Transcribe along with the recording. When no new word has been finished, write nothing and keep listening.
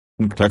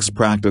NCLEX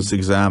Practice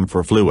Exam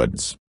for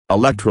Fluids,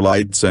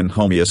 Electrolytes and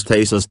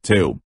Homeostasis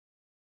 2.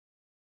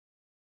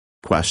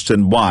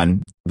 Question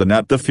 1. The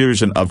net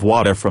diffusion of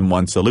water from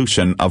one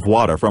solution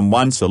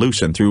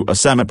through a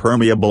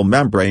semipermeable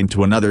membrane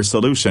to another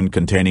solution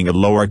containing a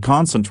lower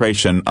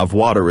concentration of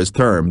water is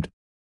termed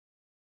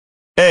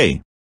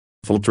A.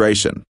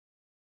 Filtration,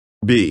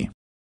 B.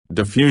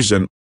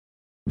 Diffusion,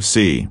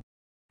 C.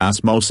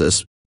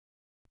 Osmosis,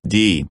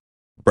 D.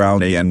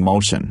 Brownian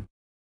motion.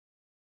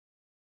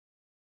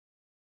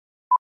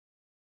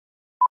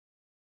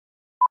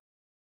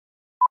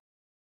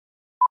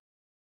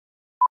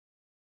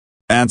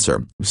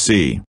 Answer: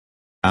 C.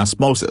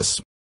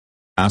 Osmosis.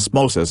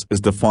 Osmosis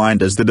is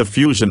defined as the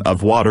diffusion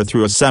of water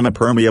through a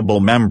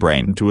semipermeable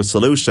membrane to a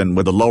solution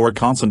with a lower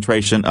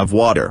concentration of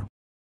water.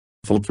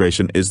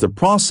 Filtration is the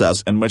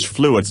process in which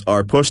fluids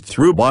are pushed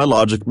through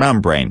biologic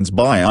membranes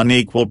by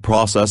unequal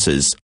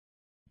processes.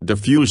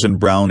 Diffusion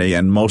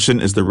Brownian motion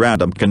is the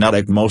random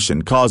kinetic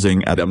motion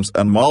causing atoms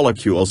and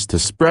molecules to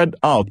spread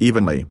out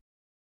evenly.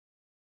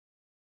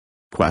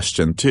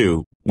 Question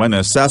 2. When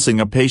assessing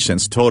a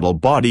patient's total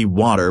body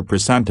water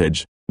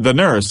percentage, the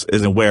nurse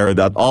is aware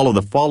that all of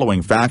the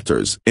following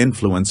factors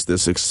influence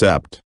this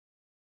except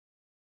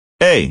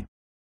A.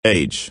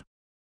 Age,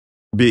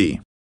 B.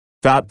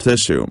 Fat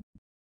tissue,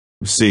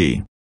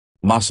 C.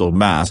 Muscle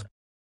mass,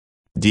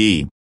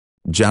 D.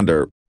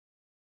 Gender.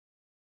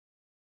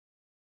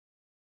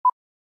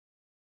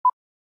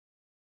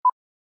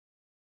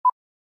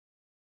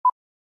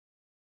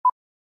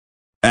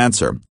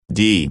 Answer: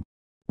 D.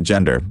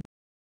 Gender.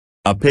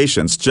 A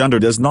patient's gender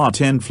does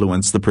not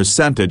influence the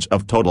percentage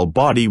of total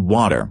body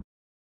water.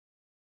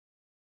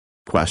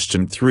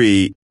 Question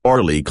 3.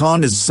 Orly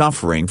Khan is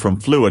suffering from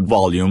fluid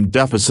volume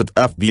deficit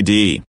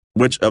 (FVD).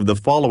 Which of the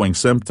following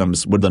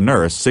symptoms would the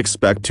nurse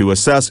expect to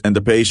assess in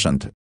the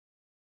patient?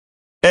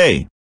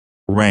 A.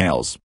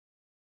 Rales,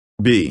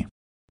 B.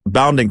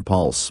 Bounding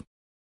pulse,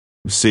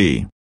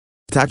 C.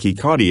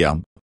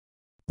 Tachycardia,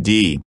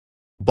 D.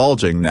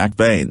 Bulging neck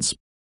veins.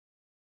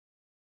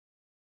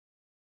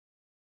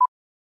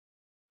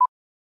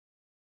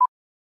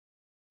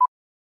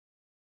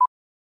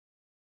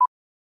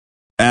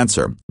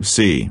 Answer: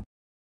 C.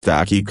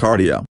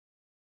 Tachycardia.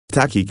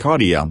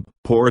 Tachycardia,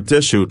 poor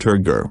tissue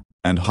turgor,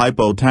 and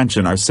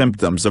hypotension are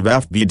symptoms of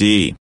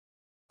FVD.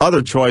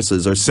 Other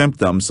choices are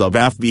symptoms of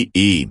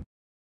FVE.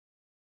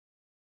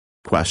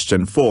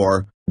 Question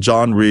 4.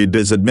 John Reed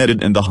is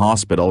admitted in the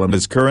hospital and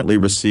is currently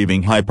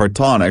receiving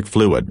hypertonic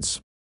fluids.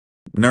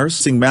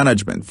 Nursing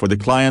management for the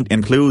client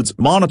includes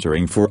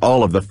monitoring for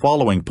all of the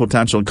following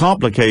potential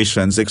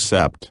complications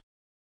except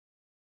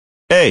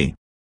A.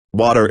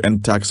 Water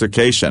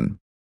intoxication,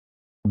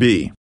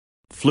 B.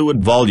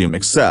 Fluid volume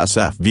excess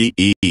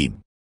 (FVE),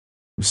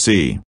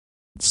 C.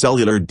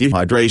 Cellular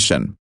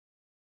dehydration,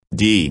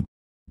 D.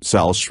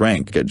 Cell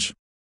shrinkage.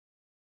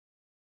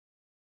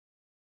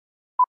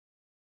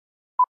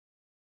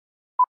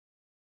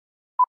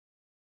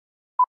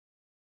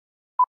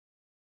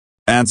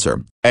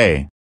 Answer: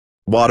 A.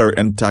 Water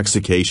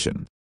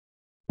intoxication.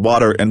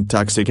 Water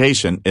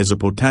intoxication is a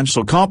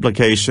potential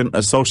complication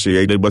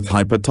associated with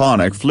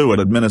hypertonic fluid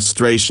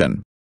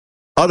administration.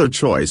 Other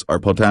choice are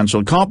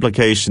potential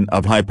complication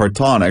of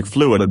hypertonic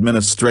fluid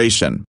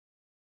administration.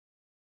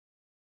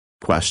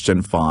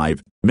 Question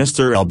 5.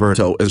 Mr.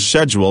 Alberto is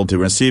scheduled to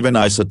receive an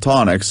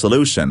isotonic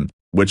solution.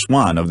 Which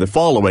one of the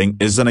following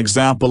is an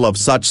example of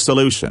such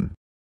solution?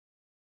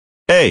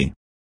 A.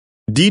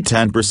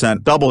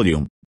 D10%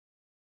 W,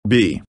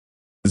 B.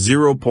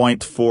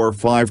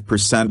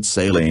 0.45%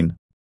 saline,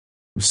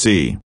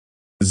 C.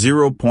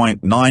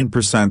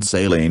 0.9%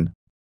 saline,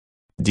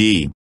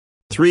 D.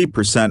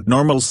 3%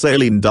 normal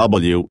saline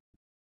W.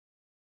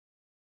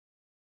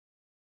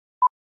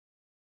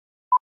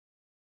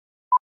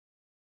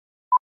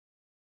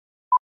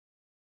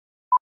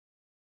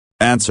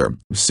 Answer: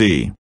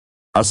 C.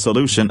 A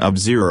solution of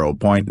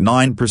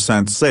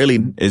 0.9%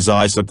 saline is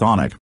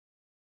isotonic.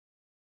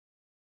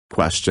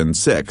 Question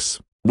 6.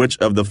 Which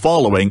of the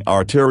following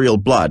arterial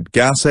blood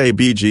gas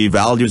ABG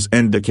values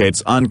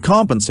indicates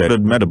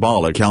uncompensated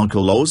metabolic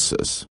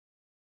alkalosis?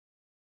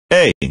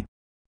 A.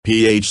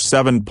 pH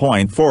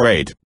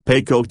 7.48,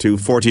 PaCO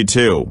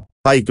 242,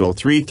 HyCO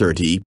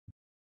 330.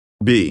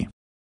 B.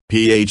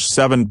 pH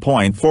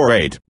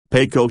 7.48,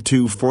 PaCO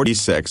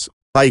 246,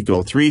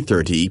 HyCO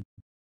 330.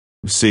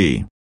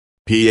 C.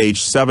 pH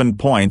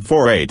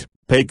 7.48,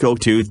 PaCO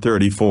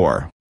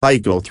 234,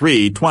 HyCO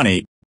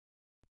 320.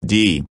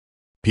 D.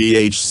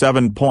 pH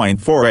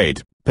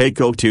 7.48,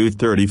 PaCO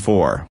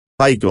 234,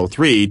 HyCO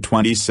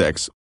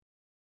 326.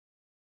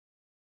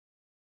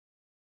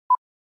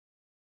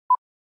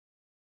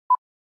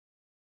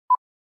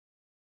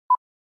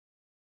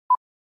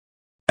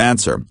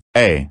 Answer: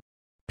 A.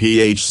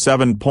 pH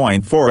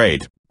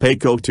 7.48,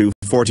 PaCO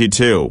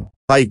 242,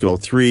 HyCO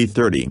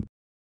 330.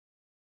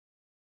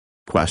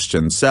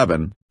 Question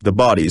 7. The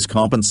body's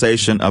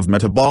compensation of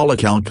metabolic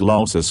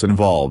alkalosis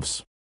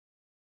involves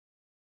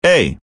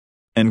A.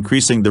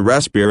 Increasing the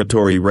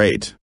respiratory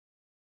rate,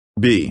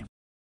 B.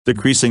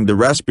 Decreasing the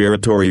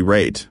respiratory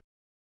rate,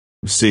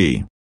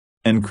 C.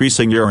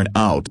 Increasing urine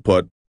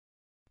output.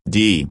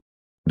 D.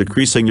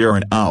 Decreasing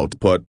urine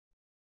output.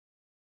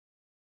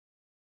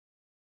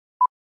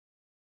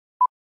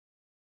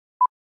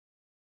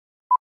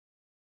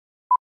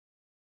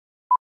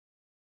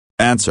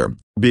 Answer,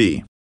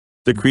 B.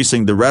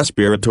 Decreasing the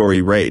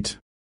respiratory rate.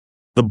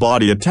 The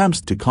body attempts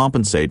to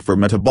compensate for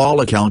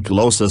metabolic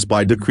alkalosis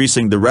by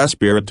decreasing the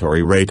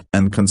respiratory rate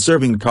and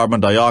conserving carbon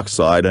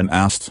dioxide and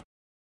acid.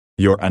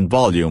 Urine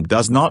volume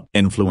does not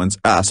influence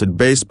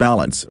acid-base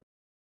balance.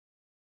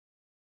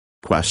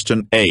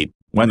 Question 8.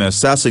 When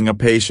assessing a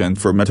patient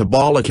for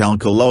metabolic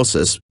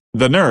alkalosis,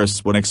 the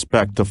nurse would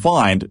expect to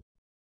find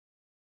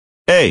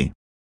A.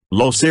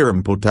 Low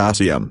serum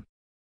potassium.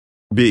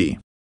 B.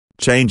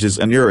 Changes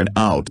in urine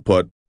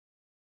output.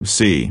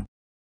 C.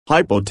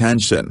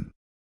 Hypotension.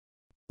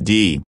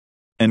 D.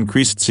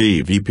 Increased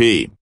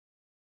CVP.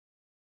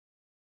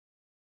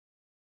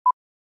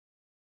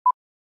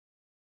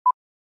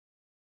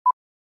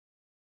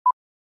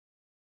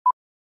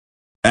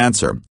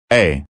 Answer,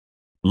 A.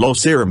 Low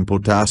serum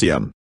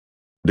potassium.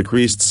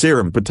 Decreased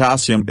serum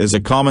potassium is a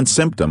common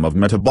symptom of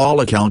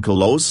metabolic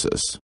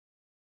alkalosis.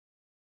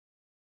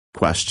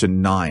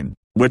 Question 9.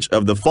 Which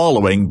of the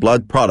following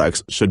blood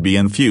products should be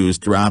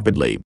infused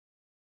rapidly?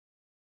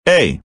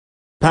 A.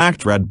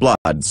 Packed red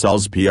blood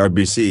cells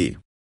PRBC.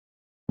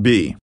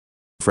 B.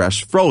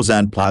 Fresh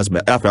frozen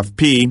plasma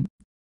FFP.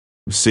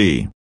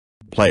 C.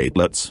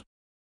 Platelets.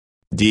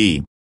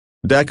 D.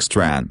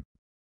 Dextran.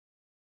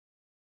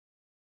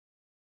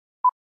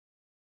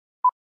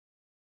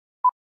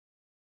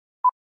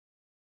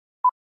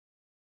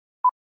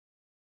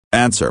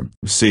 Answer,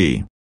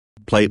 C.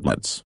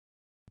 Platelets.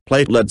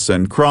 Platelets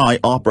and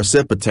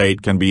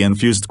cryoprecipitate can be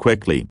infused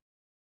quickly.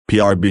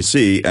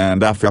 PRBC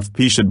and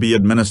FFP should be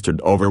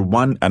administered over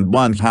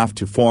 1.5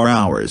 to 4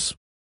 hours.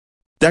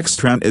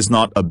 Dextran is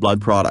not a blood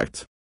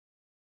product.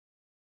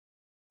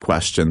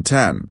 Question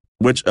 10.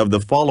 Which of the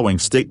following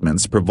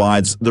statements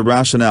provides the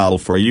rationale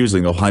for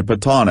using a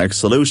hypotonic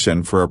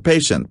solution for a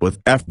patient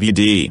with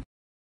FVD?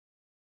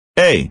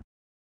 A.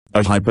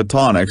 A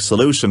hypotonic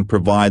solution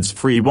provides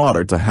free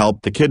water to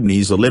help the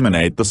kidneys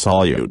eliminate the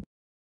solute.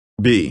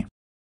 B.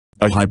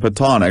 A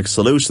hypotonic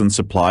solution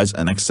supplies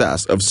an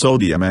excess of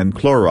sodium and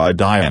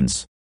chloride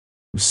ions.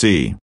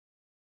 C.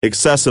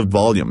 Excessive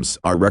volumes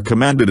are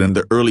recommended in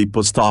the early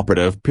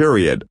postoperative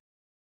period.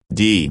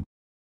 D.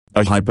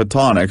 A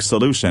hypotonic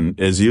solution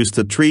is used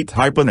to treat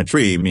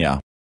hyponatremia.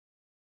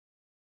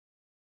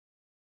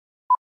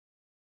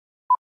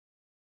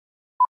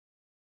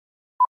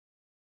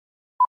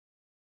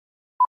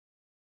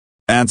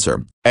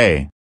 Answer,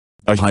 A.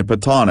 A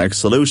hypotonic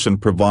solution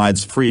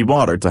provides free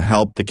water to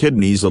help the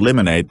kidneys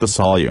eliminate the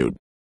solute.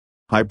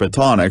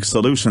 Hypotonic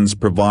solutions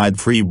provide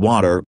free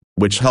water,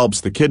 which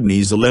helps the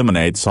kidneys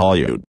eliminate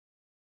solute.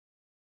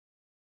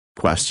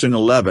 Question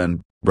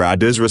 11.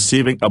 Brad is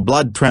receiving a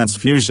blood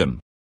transfusion.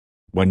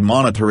 When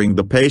monitoring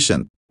the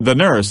patient, the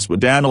nurse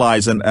would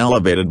analyze an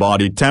elevated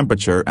body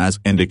temperature as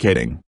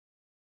indicating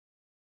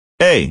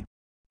A.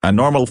 A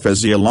normal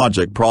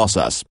physiologic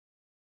process.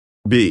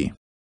 B.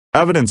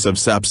 Evidence of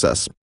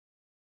sepsis.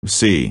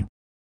 C.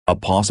 A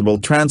possible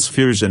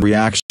transfusion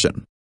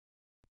reaction.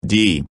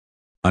 D.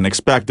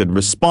 Unexpected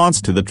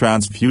response to the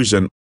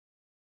transfusion.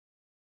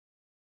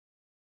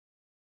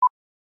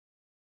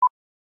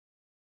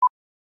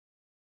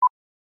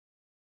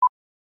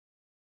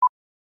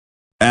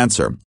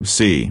 Answer,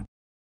 C.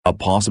 A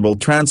possible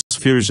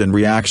transfusion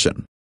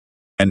reaction.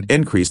 An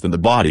increase in the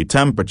body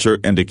temperature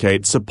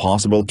indicates a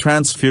possible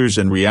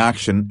transfusion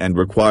reaction and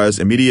requires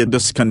immediate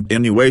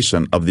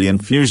discontinuation of the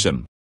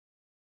infusion.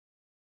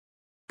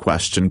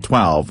 Question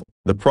 12.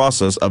 The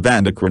process of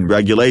endocrine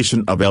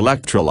regulation of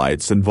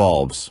electrolytes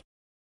involves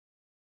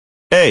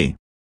A.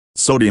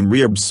 Sodium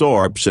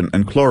reabsorption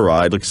and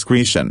chloride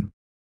excretion.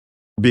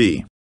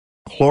 B.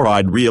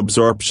 Chloride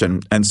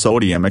reabsorption and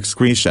sodium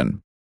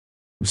excretion.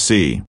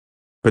 C.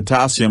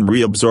 Potassium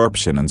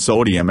reabsorption and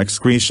sodium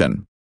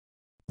excretion.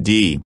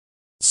 D.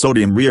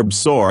 Sodium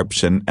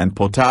reabsorption and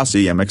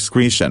potassium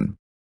excretion.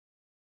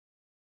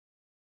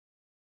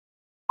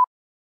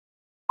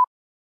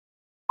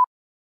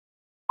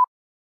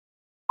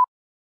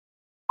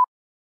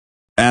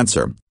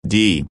 Answer,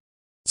 D.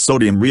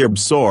 Sodium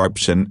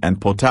reabsorption and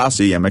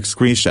potassium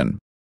excretion.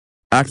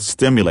 ACT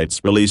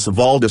stimulates release of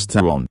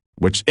aldosterone,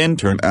 which in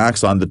turn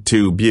acts on the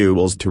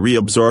tubules to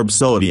reabsorb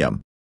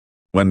sodium.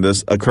 When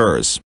this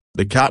occurs,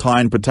 the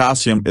cation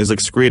potassium is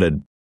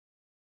excreted.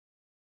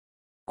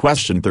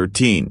 Question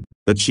 13.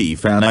 The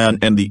chief anion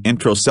in the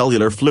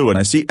intracellular fluid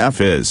ICF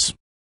is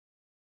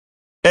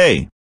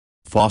A.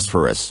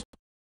 Phosphorus.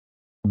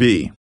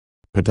 B.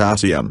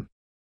 Potassium.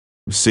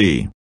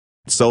 C.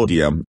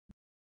 Sodium.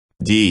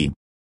 D.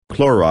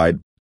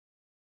 Chloride.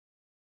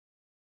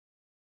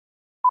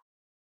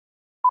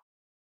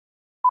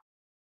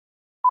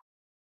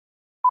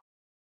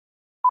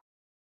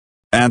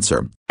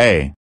 Answer,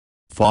 A.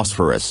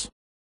 Phosphorus.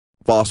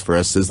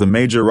 Phosphorus is the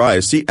major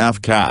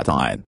ICF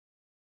cation.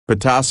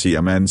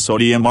 Potassium and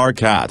sodium are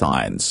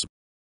cations.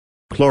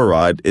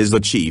 Chloride is the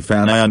chief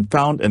anion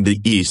found in the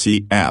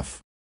ECF.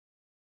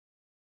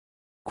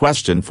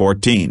 Question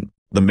 14.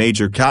 The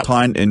major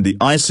cation in the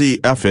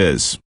ICF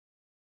is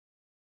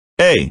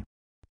A.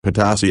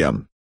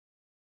 Potassium,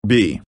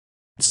 B.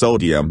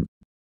 Sodium,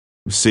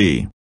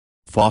 C.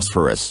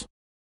 Phosphorus,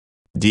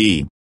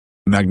 D.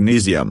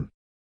 Magnesium.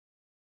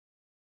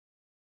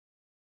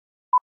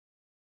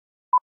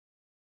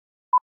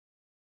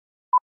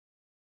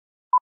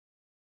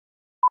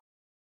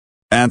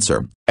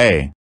 Answer: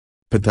 A.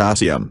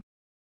 Potassium.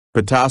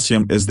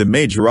 Potassium is the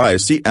major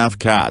ICF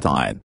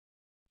cation.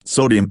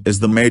 Sodium is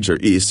the major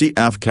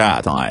ECF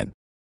cation.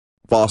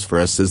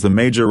 Phosphorus is the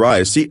major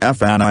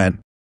ICF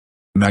anion.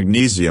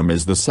 Magnesium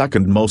is the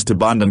second most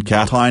abundant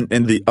cation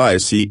in the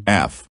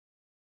ICF.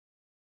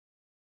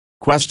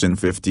 Question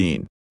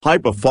 15.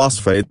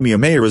 Hypophosphatemia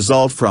may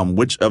result from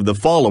which of the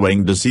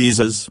following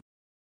diseases?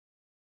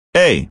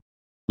 A.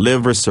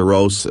 Liver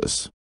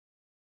cirrhosis,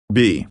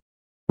 B.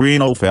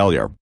 Renal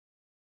failure,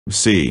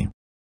 C.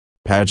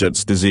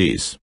 Paget's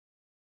disease,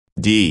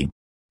 D.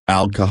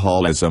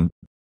 Alcoholism.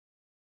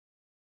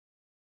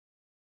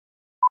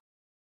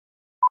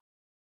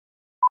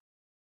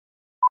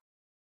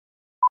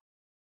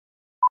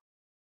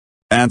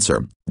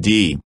 Answer: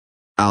 D.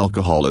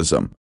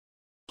 Alcoholism.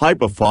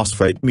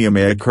 Hypophosphatemia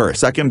may occur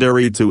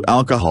secondary to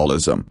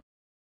alcoholism.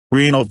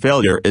 Renal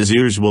failure is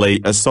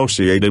usually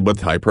associated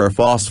with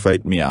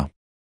hyperphosphatemia.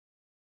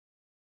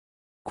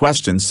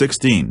 Question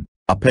 16.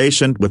 A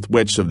patient with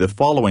which of the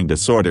following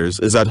disorders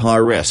is at high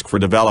risk for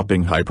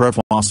developing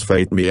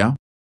hyperphosphatemia?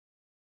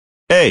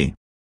 A.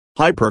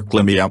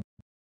 Hyperkalemia,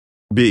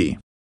 B.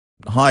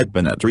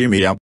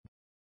 Hyponatremia,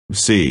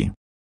 C.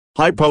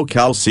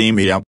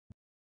 Hypocalcemia,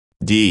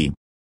 D.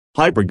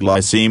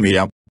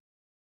 Hyperglycemia.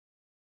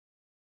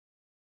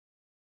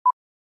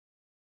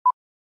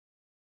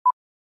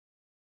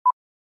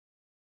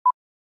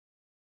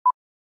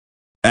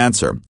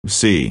 Answer: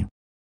 C.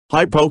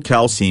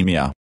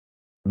 Hypocalcemia.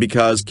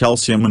 Because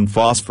calcium and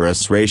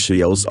phosphorus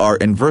ratios are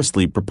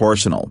inversely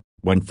proportional,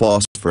 when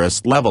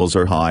phosphorus levels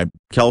are high,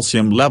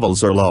 calcium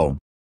levels are low.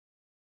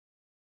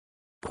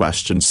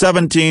 Question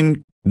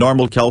 17.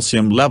 Normal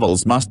calcium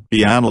levels must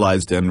be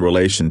analyzed in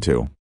relation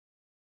to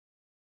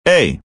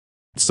A.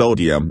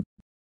 Sodium,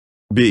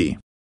 B.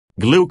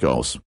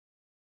 Glucose,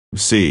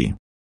 C.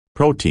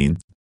 Protein,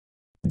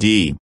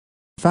 D.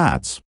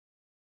 Fats.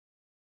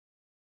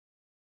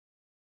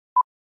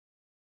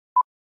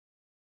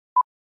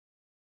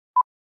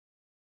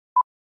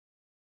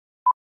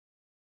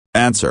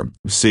 Answer: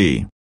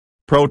 C.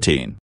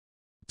 Protein.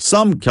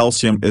 Some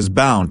calcium is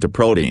bound to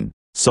protein,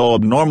 so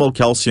abnormal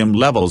calcium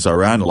levels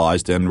are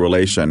analyzed in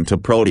relation to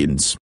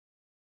proteins.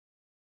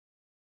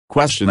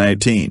 Question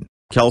 18.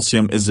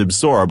 Calcium is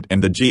absorbed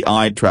in the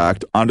GI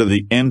tract under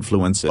the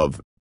influence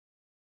of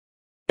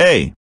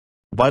A.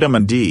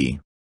 Vitamin D,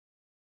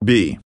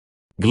 B.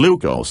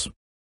 Glucose,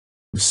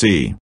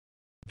 C.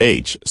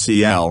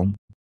 HCl,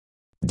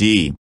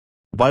 D.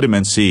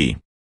 Vitamin C.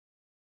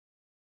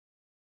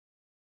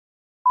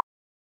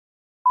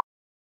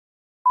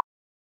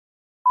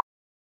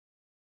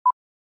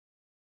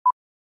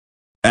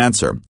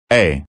 Answer: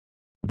 A.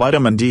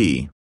 Vitamin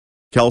D.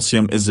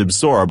 Calcium is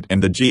absorbed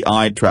in the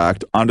GI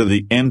tract under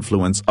the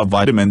influence of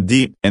vitamin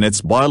D in its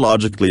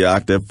biologically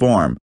active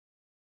form.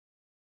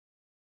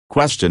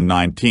 Question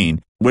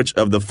 19. Which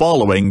of the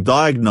following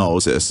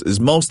diagnosis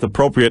is most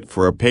appropriate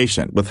for a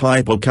patient with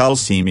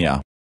hypocalcemia?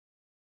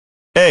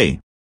 A.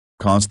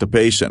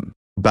 Constipation,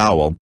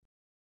 bowel,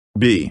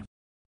 B.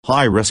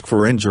 High risk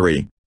for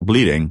injury,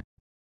 bleeding,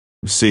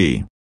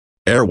 C.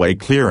 Airway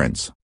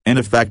clearance,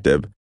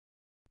 ineffective,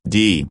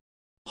 D.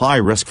 High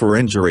risk for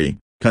injury,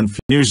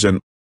 confusion.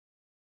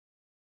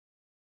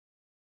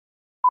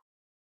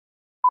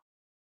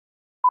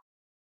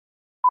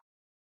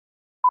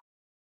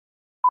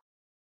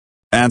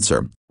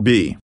 Answer: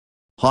 B.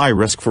 High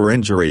risk for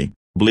injury,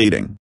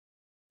 bleeding.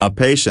 A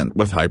patient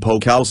with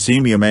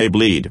hypocalcemia may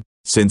bleed,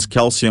 since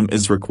calcium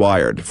is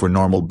required for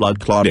normal blood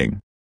clotting.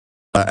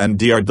 A and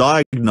D are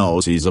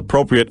diagnoses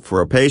appropriate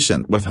for a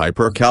patient with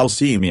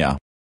hypercalcemia.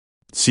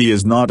 C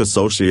is not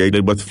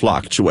associated with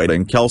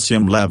fluctuating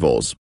calcium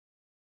levels.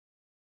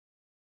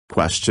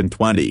 Question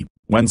 20.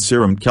 When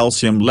serum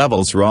calcium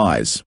levels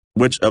rise,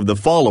 which of the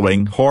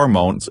following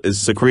hormones is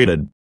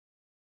secreted?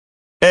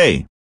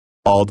 A.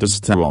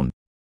 Aldosterone,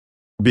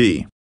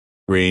 B.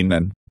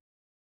 Renin,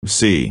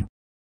 C.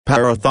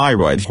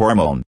 Parathyroid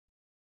hormone,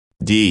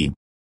 D.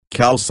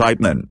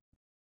 Calcitonin.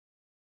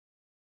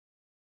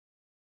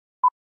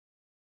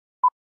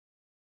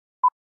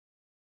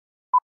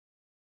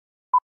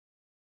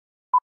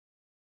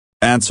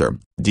 Answer: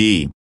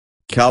 D.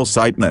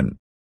 Calcitonin.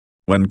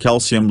 When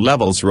calcium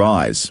levels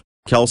rise,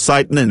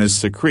 calcitonin is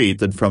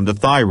secreted from the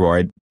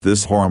thyroid.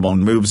 This hormone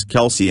moves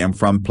calcium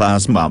from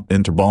plasma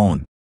into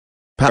bone.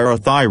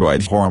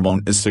 Parathyroid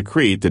hormone is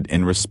secreted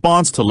in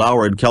response to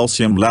lowered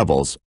calcium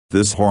levels.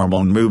 This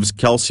hormone moves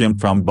calcium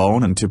from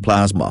bone into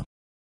plasma.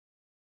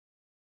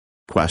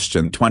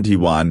 Question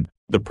 21.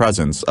 The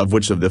presence of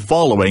which of the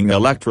following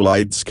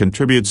electrolytes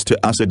contributes to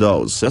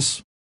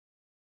acidosis?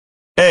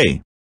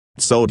 A.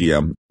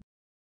 Sodium.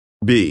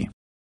 B.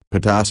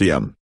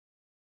 Potassium.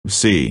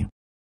 C.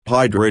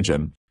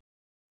 Hydrogen.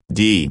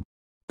 D.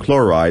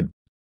 Chloride.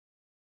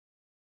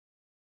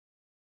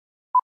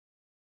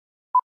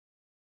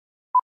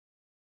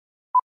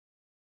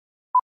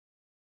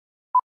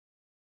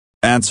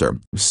 Answer: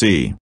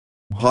 C.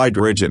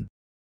 Hydrogen.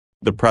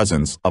 The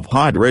presence of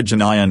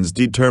hydrogen ions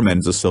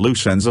determines a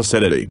solution's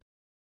acidity.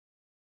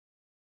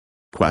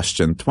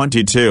 Question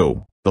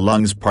 22. The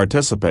lungs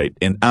participate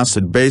in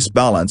acid-base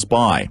balance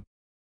by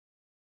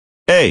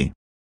A.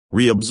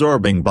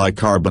 Reabsorbing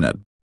bicarbonate.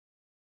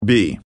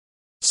 B.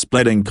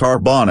 Splitting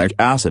carbonic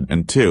acid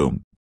in two.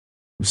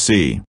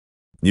 C.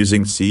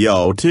 Using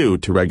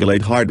CO2 to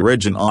regulate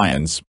hydrogen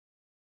ions.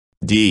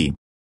 D.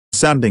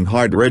 Sending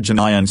hydrogen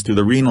ions to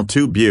the renal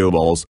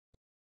tubules.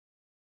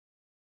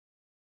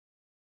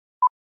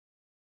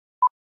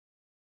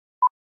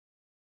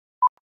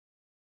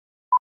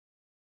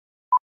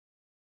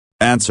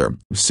 Answer: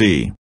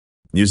 C.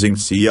 Using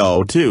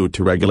CO2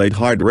 to regulate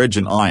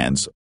hydrogen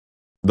ions.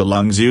 The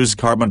lungs use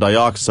carbon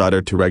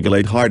dioxide to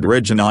regulate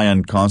hydrogen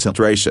ion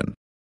concentration.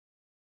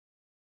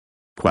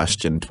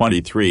 Question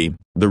 23.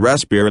 The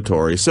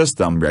respiratory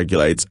system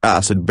regulates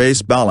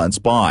acid-base balance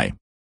by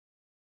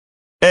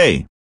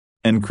A.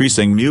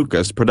 Increasing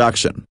mucus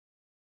production.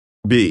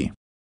 B.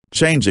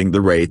 Changing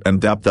the rate and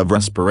depth of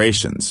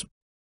respirations.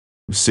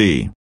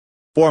 C.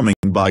 Forming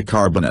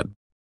bicarbonate.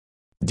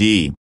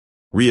 D.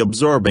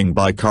 Reabsorbing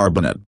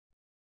bicarbonate.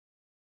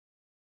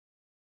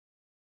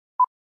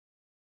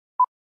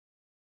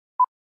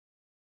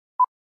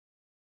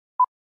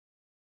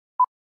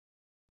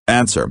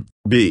 Answer: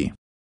 B.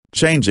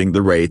 Changing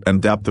the rate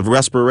and depth of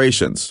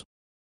respirations.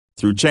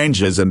 Through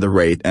changes in the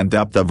rate and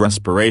depth of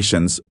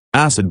respirations,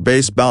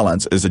 acid-base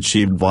balance is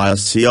achieved via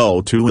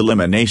CO2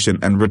 elimination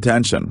and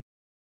retention.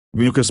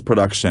 Mucus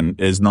production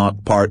is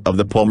not part of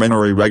the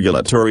pulmonary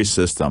regulatory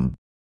system.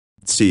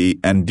 C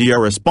and D are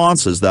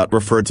responses that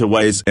refer to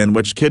ways in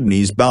which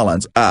kidneys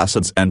balance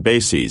acids and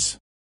bases.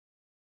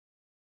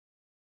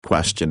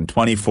 Question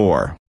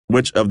 24.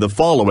 Which of the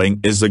following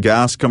is the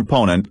gas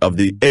component of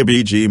the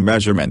ABG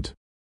measurement?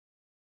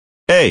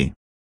 A.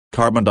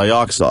 Carbon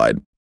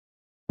dioxide.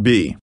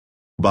 B.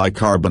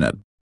 Bicarbonate.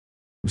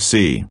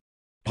 C.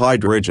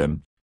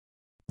 Hydrogen.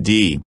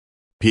 D.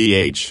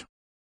 pH.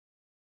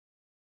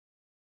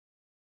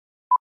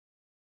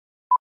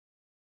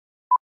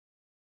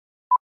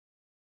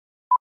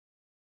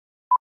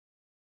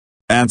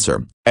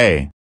 Answer: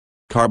 A.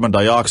 Carbon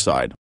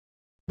dioxide.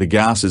 The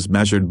gases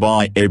measured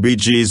by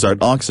ABGs are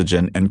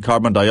oxygen and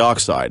carbon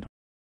dioxide.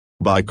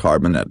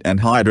 Bicarbonate and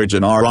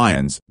hydrogen are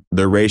ions,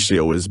 their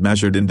ratio is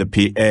measured in the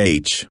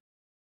pH.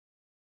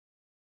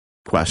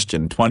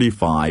 Question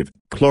 25.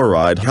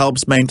 Chloride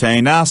helps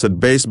maintain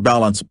acid-base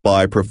balance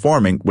by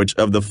performing which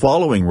of the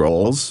following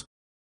roles?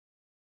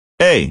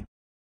 A.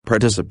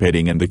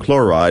 Participating in the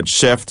chloride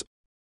shift.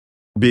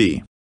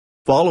 B.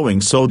 Following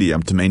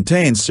sodium to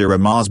maintain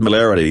serum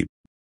osmolarity.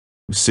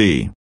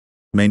 C.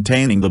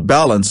 Maintaining the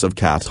balance of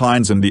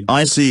cations in the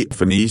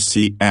ICF and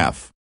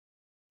ECF.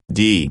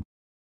 D.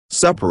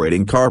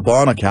 Separating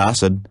carbonic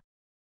acid.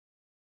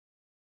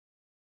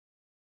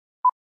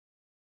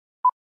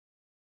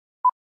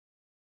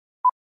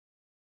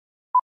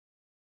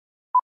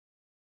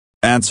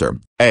 Answer: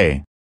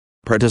 A.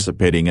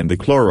 Participating in the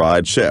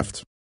chloride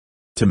shift.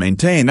 To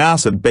maintain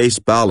acid-base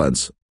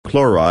balance,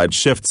 chloride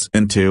shifts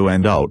into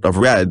and out of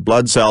red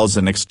blood cells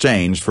in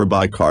exchange for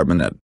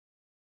bicarbonate.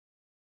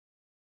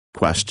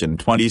 Question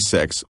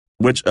 26.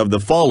 Which of the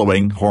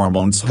following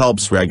hormones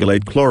helps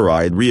regulate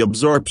chloride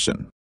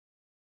reabsorption?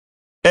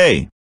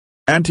 A.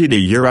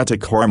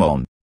 Antidiuretic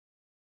hormone.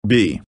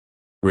 B.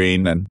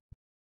 Renin.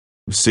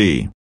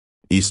 C.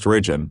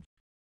 Estrogen.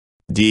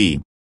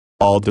 D.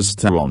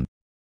 Aldosterone.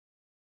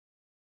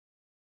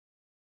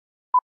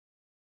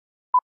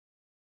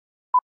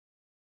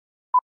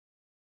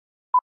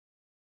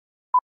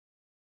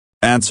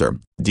 Answer: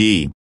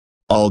 D.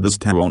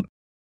 Aldosterone.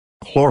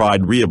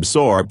 Chloride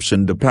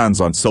reabsorption depends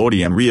on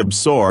sodium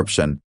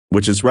reabsorption,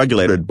 which is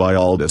regulated by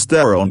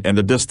aldosterone in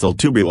the distal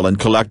tubule and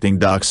collecting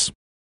ducts.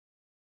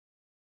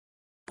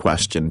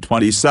 Question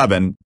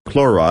 27.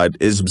 Chloride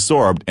is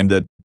absorbed in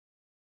the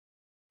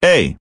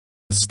A.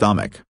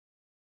 Stomach.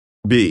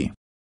 B.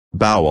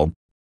 Bowel.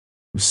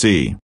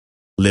 C.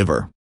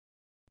 Liver.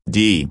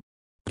 D.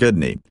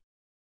 Kidney.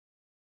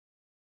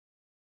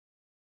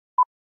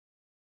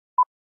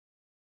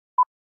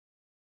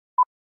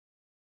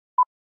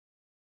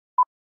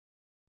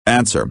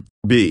 Answer: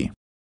 B.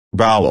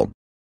 Bowel.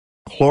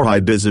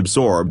 Chloride is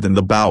absorbed in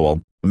the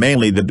bowel,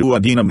 mainly the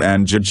duodenum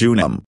and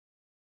jejunum.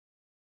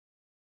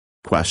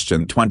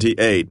 Question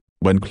 28.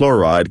 When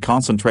chloride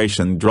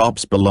concentration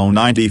drops below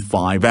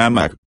 95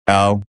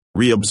 mg/L,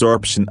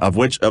 reabsorption of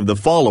which of the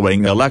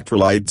following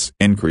electrolytes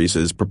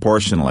increases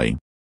proportionally?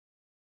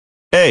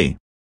 A.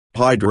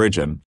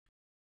 Hydrogen.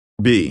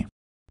 B.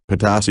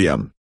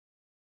 Potassium.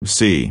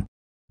 C.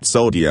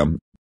 Sodium.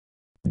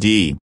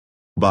 D.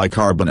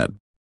 Bicarbonate.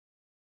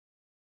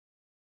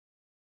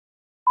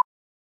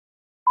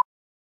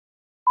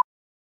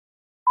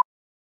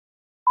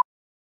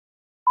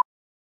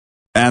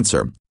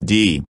 Answer,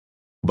 D.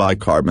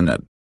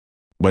 Bicarbonate.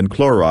 When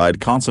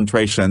chloride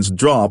concentrations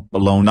drop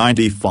below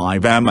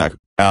 95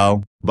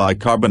 mg/L,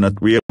 bicarbonate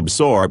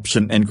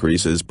reabsorption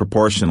increases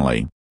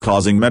proportionally,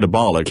 causing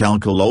metabolic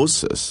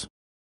alkalosis.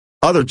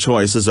 Other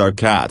choices are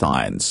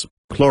cations.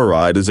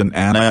 Chloride is an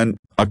anion.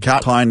 A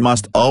cation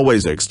must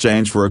always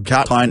exchange for a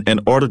cation in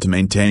order to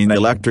maintain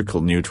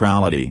electrical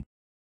neutrality.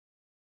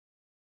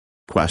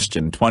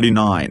 Question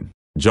 29.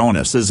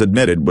 Jonas is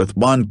admitted with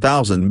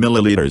 1,000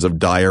 milliliters of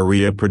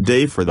diarrhea per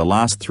day for the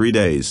last 3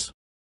 days.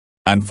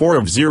 And 4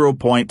 of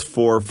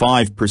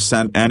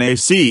 0.45%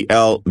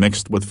 NaCl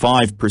mixed with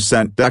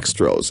 5%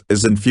 dextrose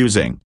is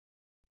infusing.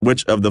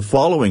 Which of the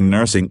following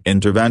nursing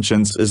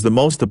interventions is the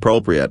most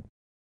appropriate?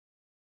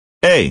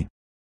 A.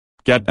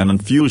 Get an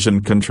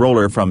infusion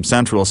controller from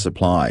central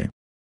supply.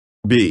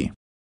 B.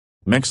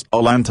 Mix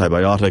all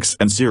antibiotics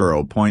and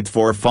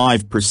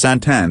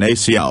 0.45%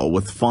 NaCl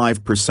with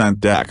 5%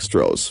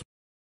 dextrose.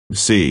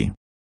 C.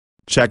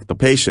 Check the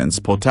patient's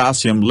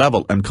potassium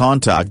level and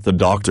contact the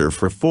doctor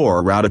for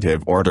 4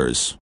 radiative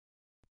orders.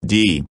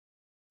 D.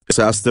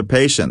 Assess the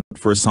patient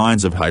for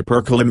signs of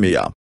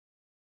hyperkalemia.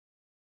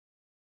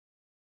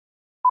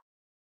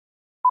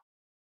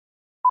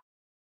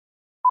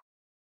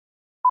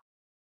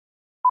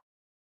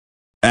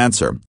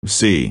 Answer,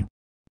 C.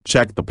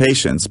 Check the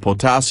patient's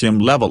potassium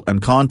level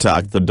and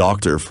contact the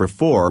doctor for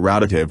 4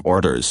 radiative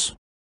orders.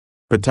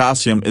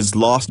 Potassium is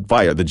lost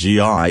via the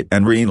GI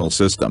and renal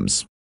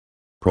systems.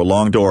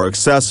 Prolonged or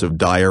excessive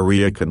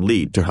diarrhea can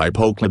lead to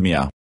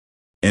hypokalemia.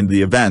 In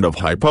the event of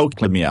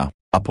hypokalemia,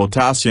 a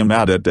potassium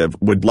additive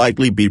would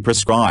likely be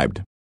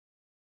prescribed.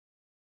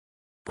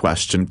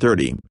 Question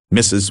 30.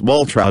 Mrs.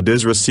 Waltraud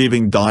is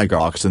receiving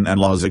digoxin and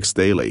Lasix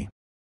daily.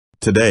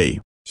 Today,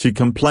 she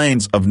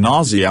complains of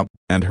nausea,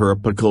 and her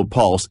apical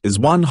pulse is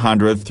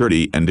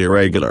 130 and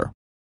irregular.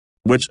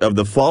 Which of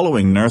the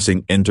following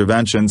nursing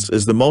interventions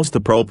is the most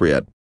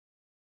appropriate?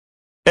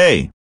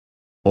 A.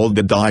 Hold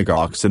the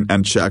digoxin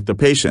and check the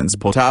patient's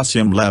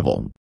potassium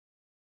level.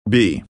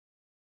 B.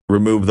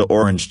 Remove the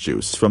orange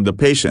juice from the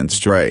patient's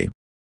tray.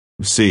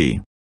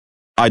 C.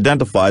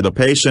 Identify the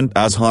patient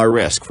as high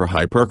risk for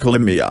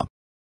hyperkalemia.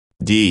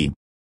 D.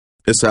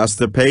 Assess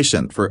the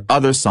patient for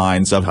other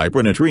signs of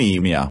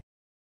hypernatremia.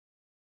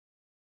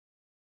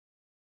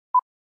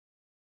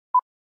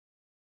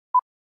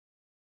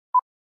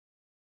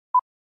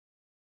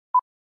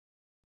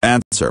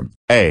 Answer,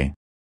 A.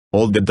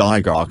 Hold the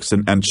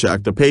digoxin and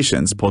check the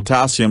patient's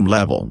potassium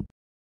level.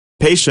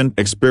 Patient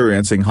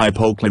experiencing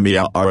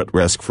hypokalemia are at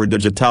risk for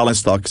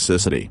digitalis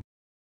toxicity.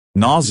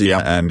 Nausea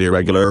and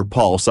irregular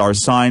pulse are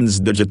signs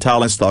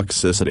digitalis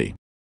toxicity.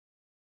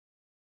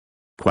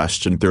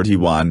 Question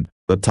 31.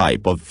 The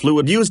type of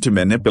fluid used to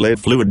manipulate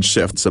fluid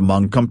shifts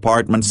among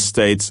compartment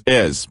states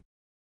is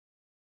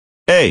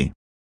A.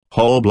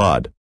 Whole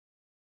blood.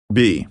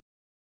 B.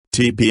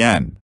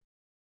 TPN.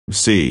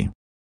 C.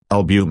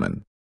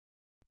 Albumin.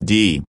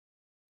 D.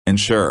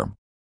 Ensure.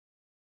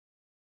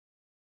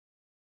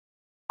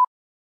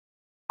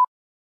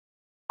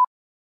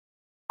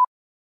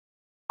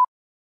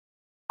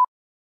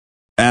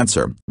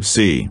 Answer,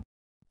 C.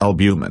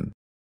 Albumin.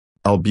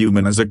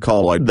 Albumin is a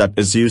colloid that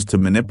is used to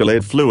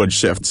manipulate fluid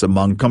shifts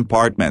among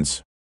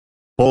compartments.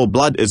 Whole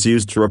blood is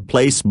used to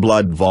replace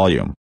blood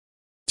volume.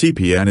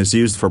 TPN is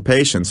used for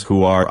patients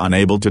who are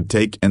unable to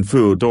take in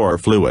food or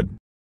fluid.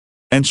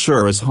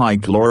 Ensure is high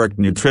caloric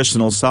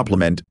nutritional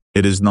supplement.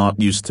 It is not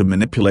used to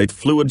manipulate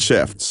fluid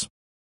shifts.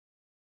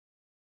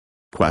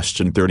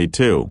 Question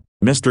 32.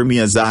 Mr.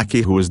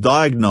 Miyazaki, who is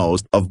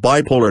diagnosed of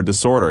bipolar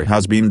disorder,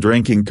 has been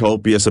drinking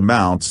copious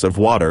amounts of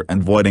water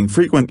and voiding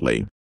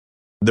frequently.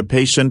 The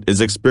patient is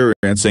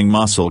experiencing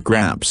muscle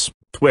cramps,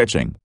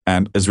 twitching,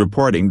 and is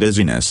reporting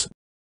dizziness.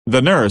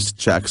 The nurse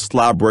checks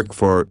lab work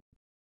for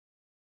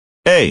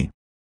A.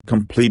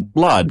 Complete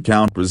blood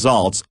count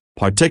results,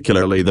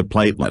 particularly the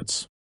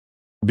platelets.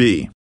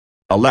 B.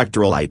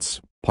 Electrolytes,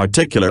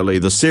 particularly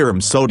the serum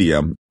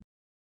sodium.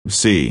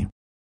 C.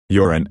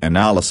 Urine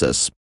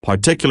analysis,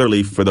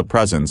 particularly for the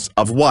presence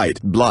of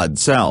white blood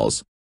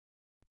cells.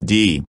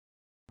 D.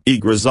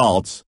 EEG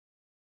results.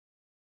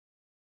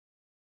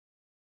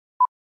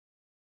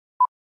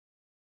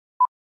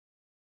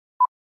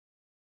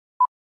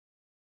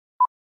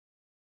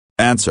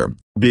 Answer,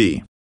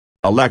 B.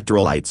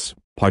 Electrolytes,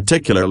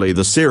 particularly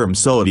the serum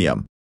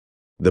sodium.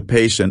 The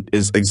patient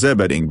is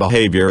exhibiting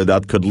behavior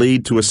that could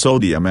lead to a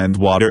sodium and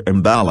water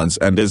imbalance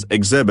and is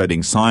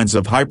exhibiting signs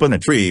of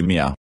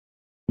hyponatremia.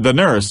 The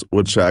nurse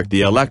would check the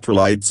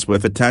electrolytes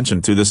with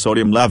attention to the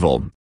sodium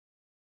level.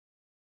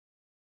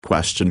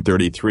 Question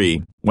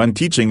 33. When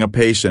teaching a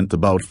patient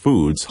about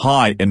foods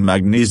high in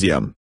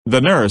magnesium,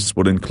 the nurse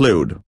would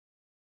include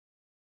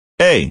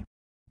A.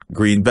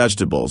 Green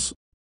vegetables.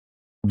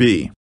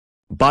 B.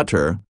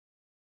 Butter.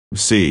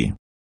 C.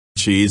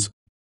 Cheese.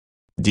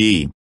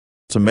 D.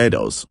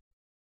 Tomatoes.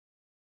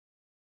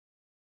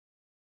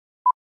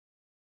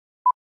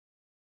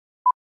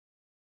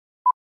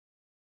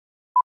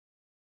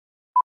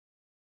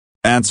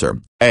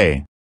 Answer,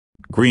 A.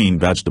 Green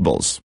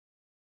vegetables.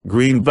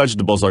 Green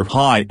vegetables are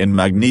high in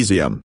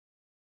magnesium.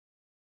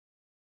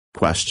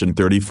 Question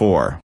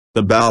 34.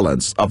 The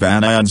balance of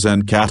anions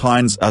and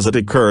cations as it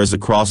occurs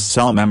across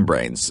cell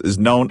membranes is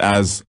known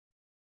as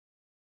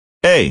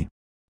A.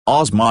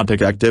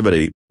 Osmotic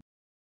activity.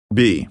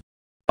 B.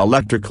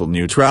 Electrical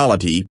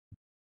neutrality.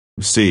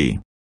 C.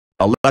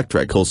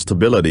 Electrical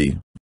stability.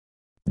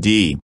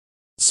 D.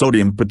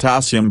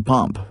 Sodium-potassium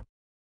pump.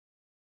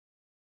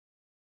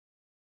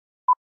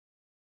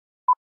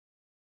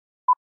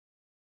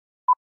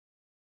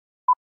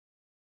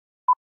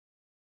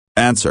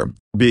 Answer: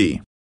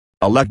 B.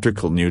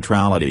 Electrical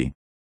neutrality.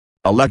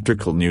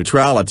 Electrical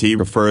neutrality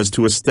refers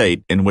to a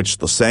state in which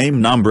the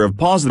same number of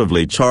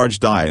positively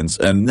charged ions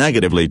and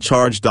negatively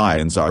charged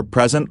ions are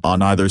present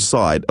on either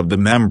side of the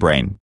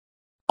membrane.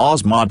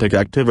 Osmotic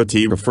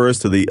activity refers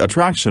to the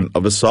attraction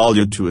of a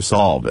solute to a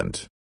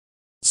solvent.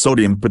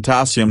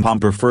 Sodium-potassium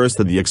pump refers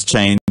to the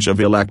exchange of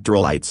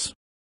electrolytes.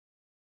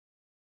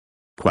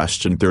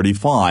 Question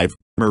 35.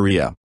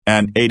 Maria,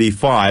 an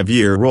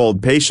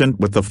 85-year-old patient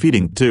with a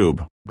feeding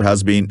tube,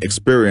 has been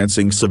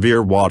experiencing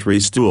severe watery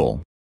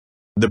stool.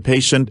 The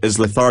patient is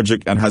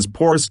lethargic and has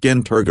poor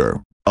skin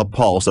turgor, a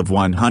pulse of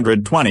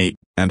 120,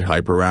 and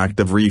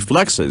hyperactive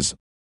reflexes.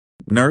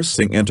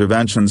 Nursing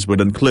interventions would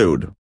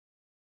include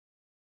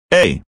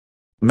A.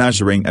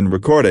 Measuring and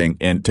recording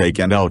intake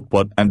and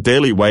output and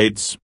daily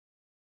weights.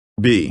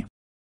 B.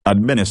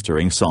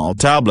 Administering salt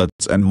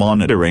tablets and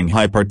monitoring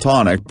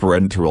hypertonic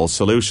parenteral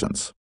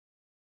solutions.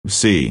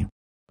 C.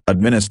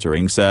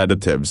 Administering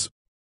sedatives.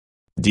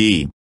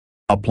 D.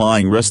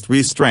 Applying wrist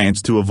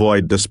restraints to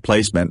avoid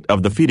displacement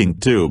of the feeding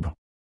tube.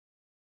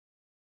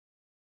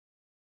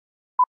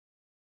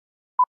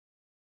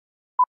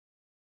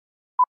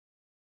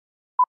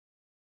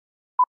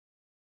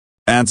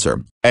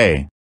 Answer: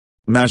 A.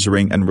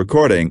 Measuring and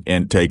recording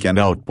intake and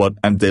output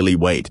and daily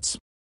weights.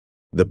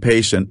 The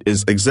patient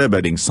is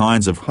exhibiting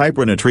signs of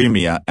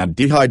hypernatremia and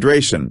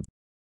dehydration.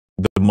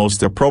 The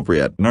most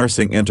appropriate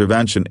nursing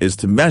intervention is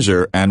to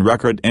measure and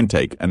record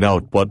intake and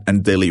output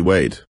and daily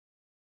weight.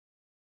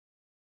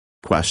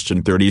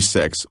 Question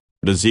 36.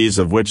 Disease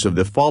of which of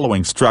the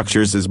following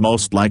structures is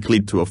most likely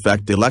to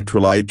affect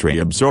electrolyte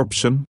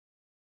reabsorption?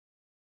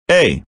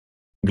 A.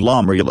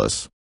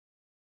 Glomerulus.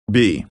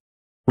 B.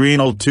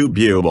 Renal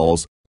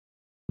tubules.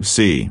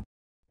 C.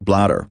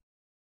 Bladder.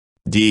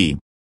 D.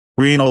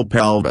 Renal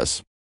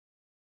pelvis.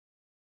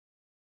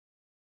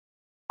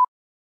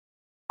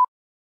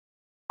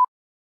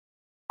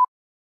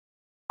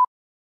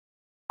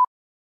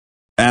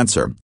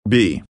 Answer: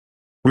 B.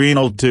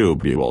 Renal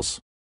tubules.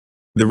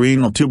 The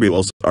renal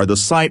tubules are the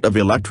site of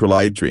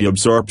electrolyte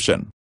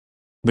reabsorption.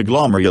 The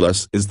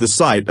glomerulus is the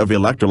site of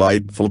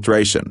electrolyte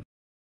filtration.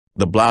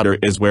 The bladder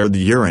is where the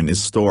urine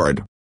is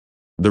stored.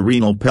 The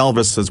renal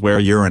pelvis is where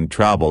urine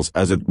travels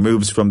as it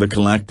moves from the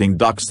collecting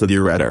ducts to the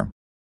ureter.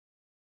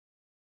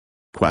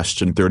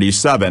 Question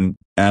 37.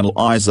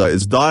 Annalisa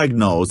is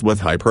diagnosed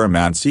with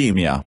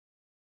hypermansemia.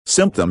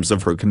 Symptoms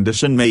of her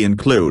condition may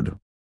include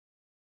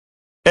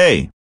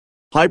A.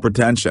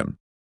 Hypertension.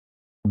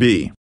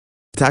 B.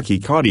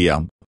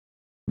 Tachycardia.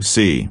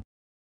 C.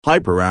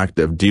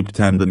 Hyperactive deep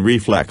tendon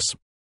reflex.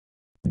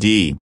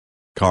 D.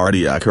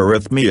 Cardiac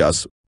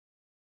arrhythmias.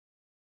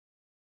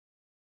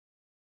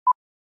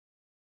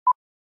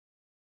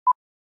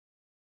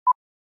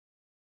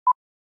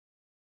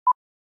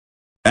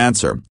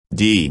 Answer: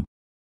 D.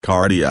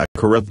 Cardiac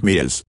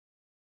arrhythmias.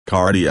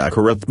 Cardiac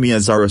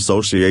arrhythmias are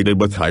associated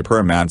with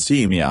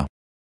hypermansemia.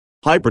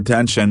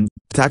 Hypertension,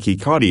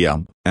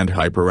 tachycardia, and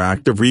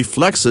hyperactive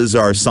reflexes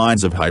are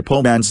signs of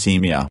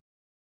hypomansemia.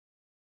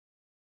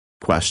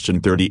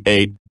 Question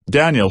 38.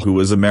 Daniel, who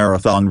is a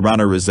marathon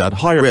runner, is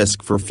at high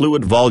risk for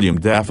fluid volume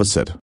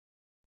deficit.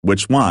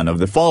 Which one of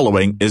the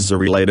following is a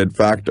related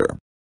factor?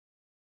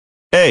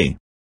 A.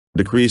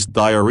 Decreased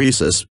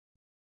diuresis.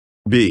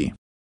 B.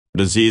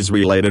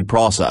 Disease-related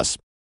process.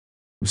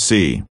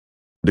 C.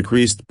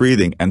 Decreased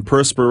breathing and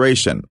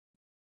perspiration.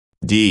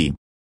 D.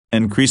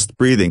 Increased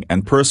breathing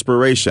and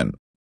perspiration.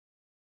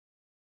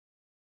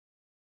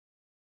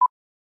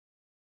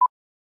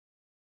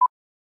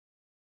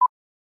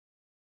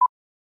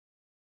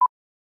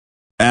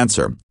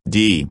 Answer: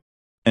 D.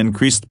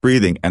 Increased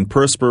breathing and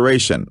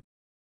perspiration.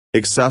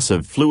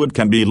 Excessive fluid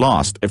can be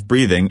lost if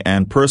breathing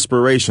and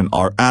perspiration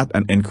are at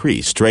an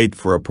increased rate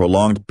for a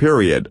prolonged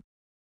period.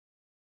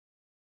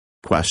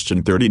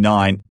 Question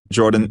 39.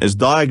 Jordan is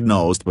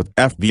diagnosed with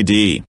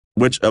FVD.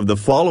 Which of the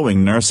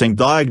following nursing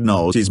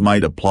diagnoses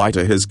might apply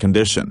to his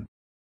condition?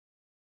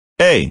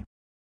 A.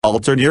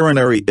 Altered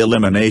urinary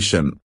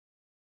elimination.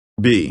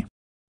 B.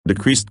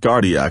 Decreased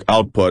cardiac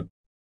output.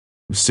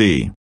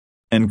 C.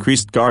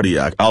 Increased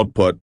cardiac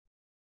output.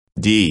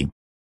 D.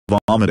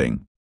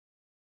 Vomiting.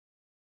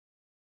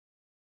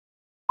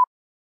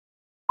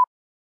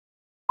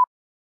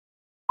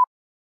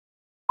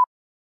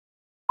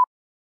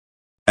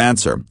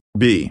 Answer: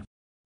 B.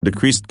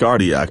 Decreased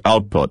cardiac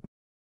output.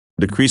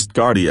 Decreased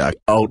cardiac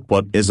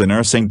output is a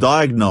nursing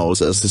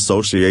diagnosis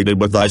associated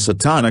with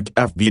isotonic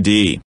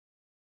FVD.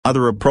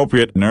 Other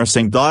appropriate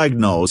nursing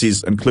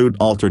diagnoses include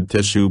altered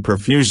tissue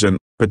perfusion,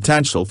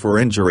 potential for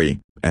injury,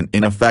 and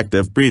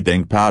ineffective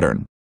breathing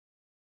pattern.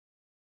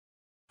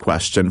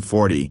 Question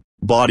 40.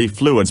 Body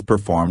fluids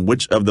perform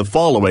which of the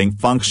following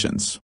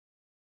functions?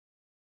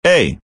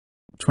 A.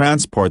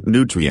 Transport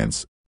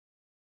nutrients.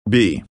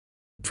 B.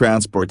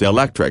 Transport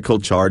electrical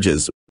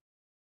charges.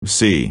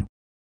 C.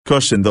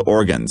 Cushion the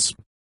organs.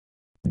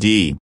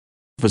 D.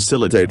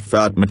 Facilitate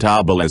fat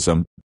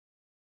metabolism.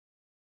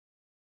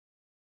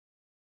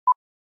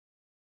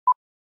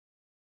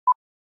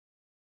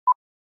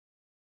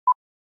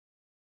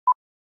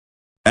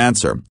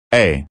 Answer: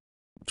 A.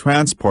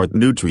 Transport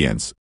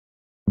nutrients.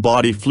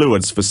 Body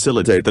fluids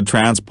facilitate the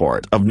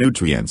transport of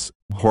nutrients,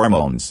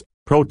 hormones,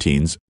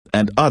 proteins,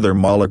 and other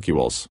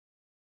molecules.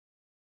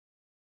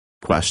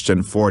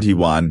 Question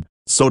 41.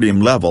 Sodium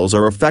levels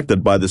are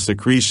affected by the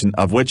secretion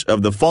of which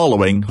of the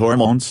following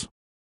hormones?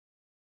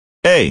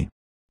 A.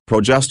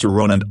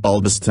 Progesterone and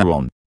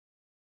aldosterone.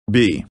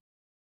 B.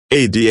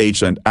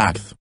 ADH and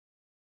ACT.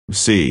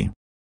 C.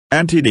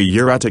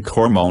 Antidiuretic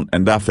hormone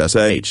and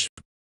FSH.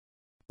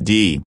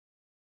 D.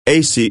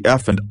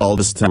 ACF and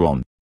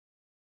aldosterone.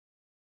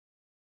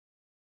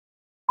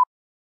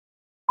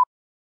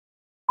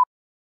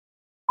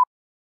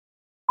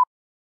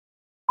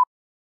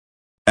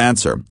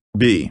 Answer: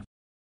 B.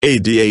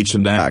 ADH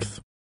and ACT.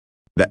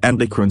 The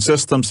endocrine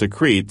system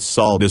secretes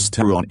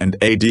aldosterone and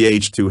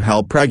ADH to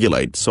help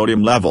regulate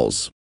sodium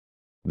levels.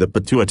 The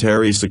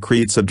pituitary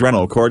secretes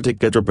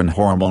adrenocorticotropin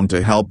hormone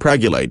to help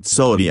regulate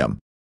sodium.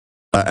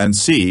 A and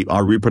C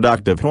are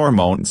reproductive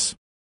hormones.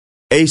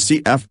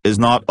 ACF is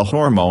not a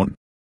hormone.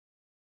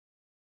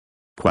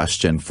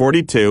 Question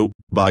 42.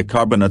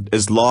 Bicarbonate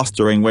is lost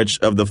during which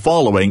of the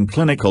following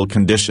clinical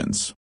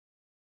conditions?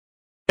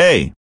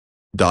 A.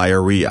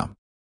 Diarrhea.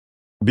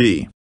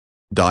 B.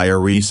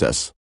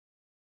 Diuresis.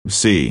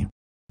 C.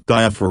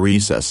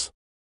 Diaphoresis.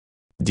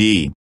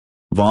 D.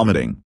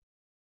 Vomiting.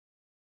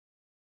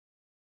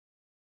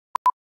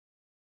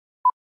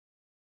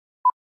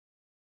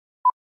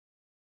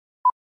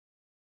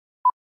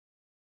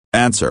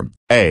 Answer: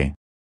 A.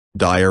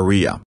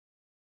 Diarrhea.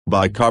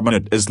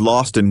 Bicarbonate is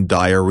lost in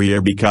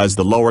diarrhea because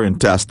the lower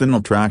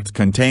intestinal tract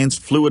contains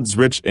fluids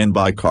rich in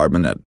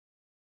bicarbonate.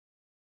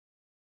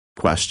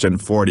 Question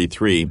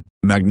 43.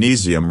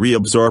 Magnesium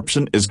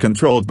reabsorption is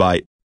controlled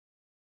by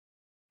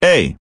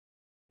A.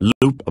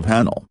 Loop of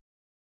Henle.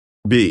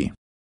 B.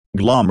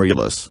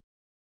 Glomerulus.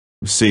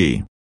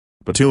 C.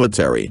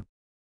 Pituitary.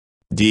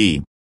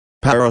 D.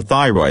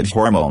 Parathyroid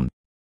hormone.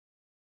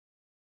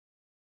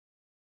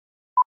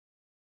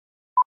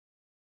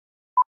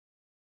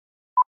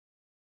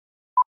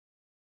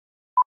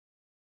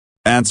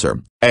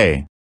 Answer: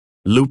 A.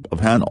 Loop of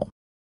Henle.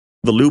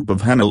 The loop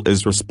of Henle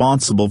is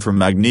responsible for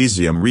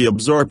magnesium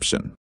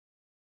reabsorption.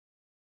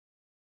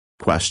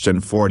 Question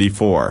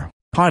 44.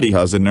 Heidi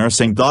has a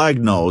nursing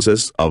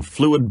diagnosis of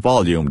fluid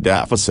volume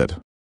deficit.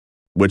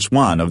 Which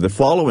one of the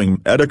following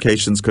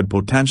medications could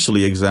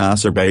potentially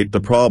exacerbate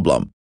the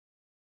problem?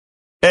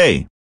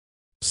 A.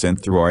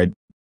 Synthroid.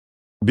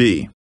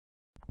 B.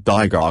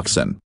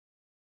 Digoxin.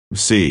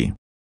 C.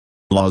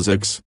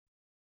 Lasix.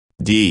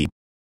 D.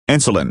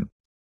 Insulin.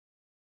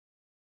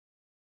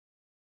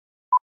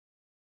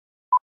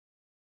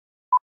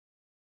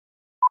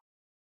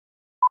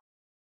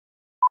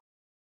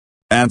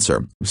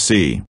 Answer: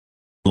 C.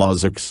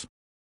 Lasix.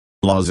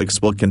 Lasix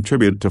will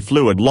contribute to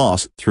fluid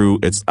loss through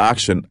its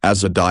action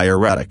as a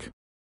diuretic.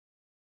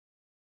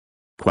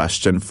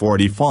 Question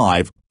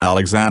 45.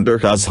 Alexander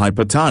has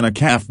hypotonic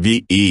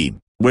FVE.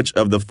 Which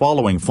of the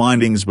following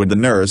findings would the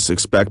nurse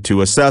expect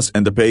to assess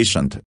in the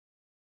patient?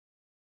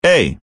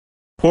 A.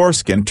 Poor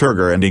skin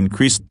turgor and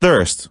increased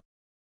thirst.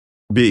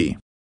 B.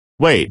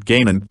 Weight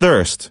gain and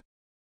thirst.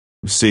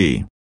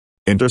 C.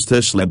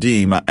 Interstitial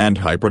edema and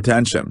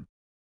hypertension.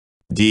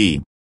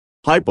 D.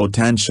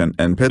 Hypotension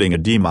and pitting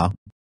edema.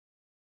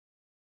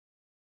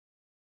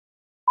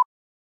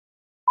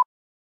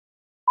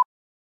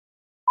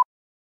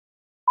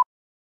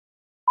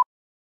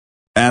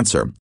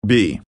 Answer: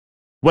 B.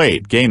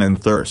 Weight gain and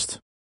thirst.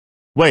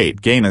 Weight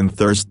gain and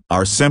thirst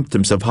are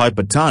symptoms of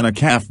hypotonic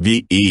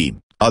FVE.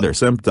 Other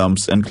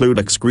symptoms include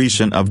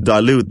excretion of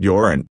dilute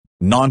urine,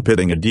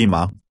 non-pitting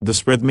edema,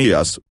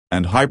 dysrhythmias,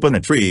 and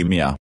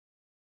hyponatremia.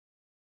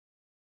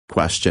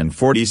 Question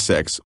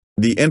 46.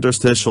 The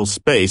interstitial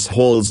space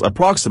holds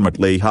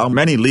approximately how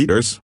many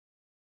liters?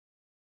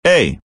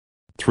 A.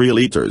 3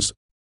 liters.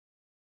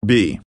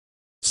 B.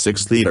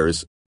 6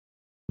 liters.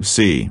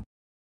 C.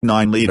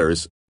 9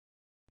 liters.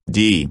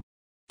 D.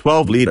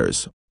 12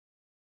 liters.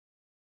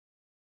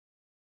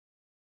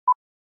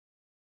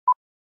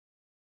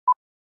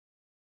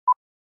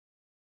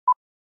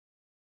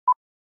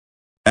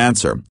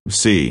 Answer: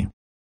 C.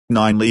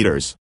 9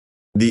 liters.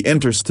 The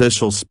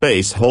interstitial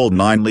space holds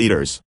 9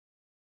 liters.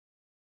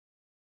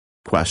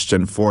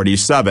 Question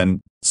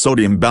 47.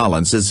 Sodium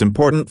balance is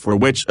important for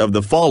which of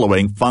the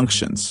following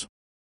functions?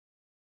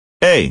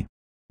 A.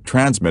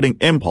 Transmitting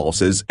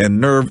impulses in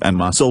nerve and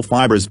muscle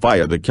fibers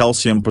via the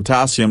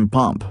calcium-potassium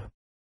pump.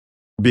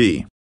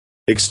 B.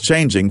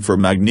 Exchanging for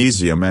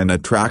magnesium and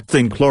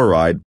attracting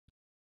chloride.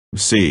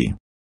 C.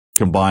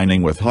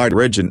 Combining with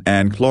hydrogen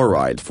and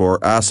chloride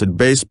for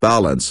acid-base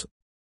balance.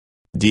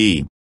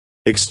 D.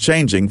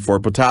 Exchanging for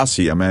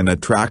potassium and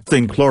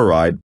attracting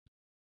chloride.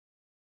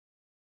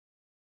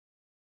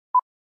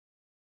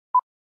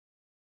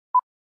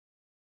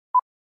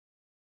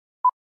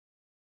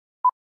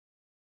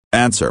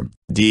 Answer: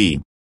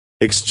 D.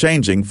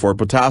 Exchanging for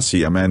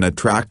potassium and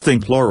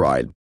attracting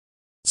chloride.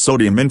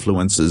 Sodium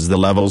influences the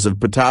levels of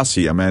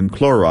potassium and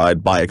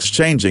chloride by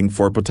exchanging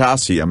for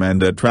potassium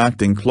and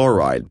attracting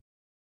chloride.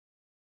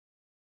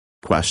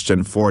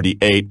 Question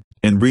 48.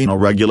 In renal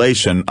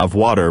regulation of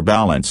water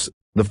balance,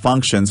 the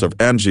functions of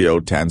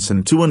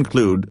angiotensin II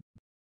include: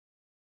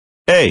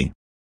 A.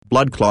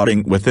 Blood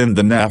clotting within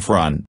the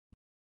nephron.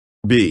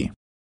 B.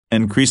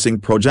 Increasing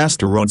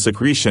progesterone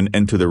secretion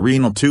into the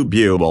renal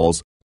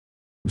tubules.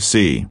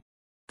 C.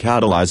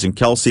 Catalyzing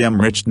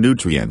calcium-rich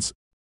nutrients.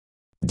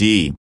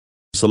 D.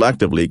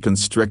 Selectively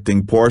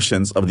constricting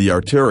portions of the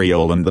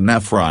arteriole and the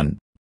nephron.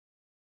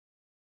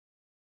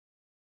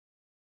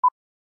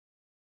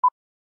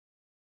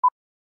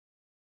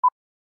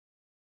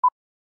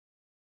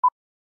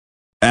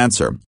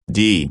 Answer: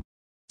 D.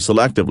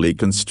 Selectively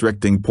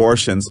constricting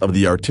portions of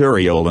the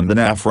arteriole and the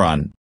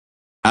nephron.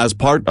 As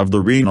part of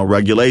the renal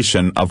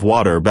regulation of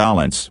water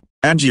balance,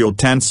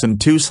 angiotensin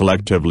II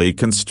selectively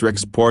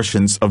constricts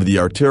portions of the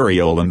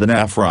arteriole and the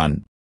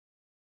nephron.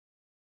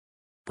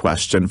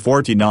 Question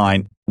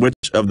 49.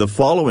 Which of the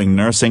following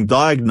nursing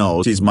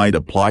diagnoses might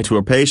apply to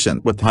a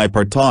patient with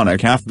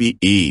hypertonic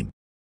FVE?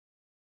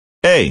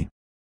 A.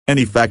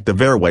 Ineffective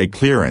airway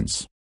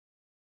clearance.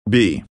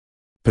 B.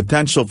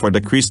 Potential for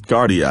decreased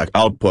cardiac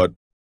output.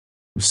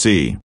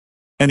 C.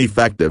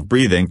 Ineffective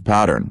breathing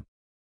pattern.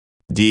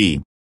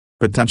 D.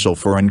 Potential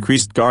for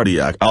increased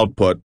cardiac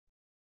output.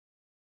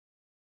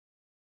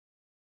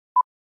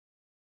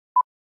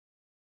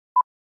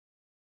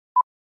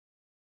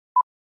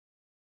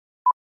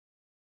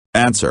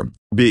 Answer: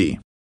 B.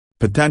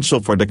 Potential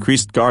for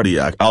decreased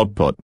cardiac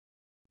output.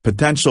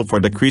 Potential for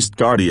decreased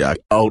cardiac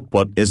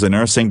output is a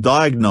nursing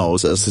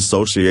diagnosis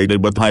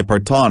associated with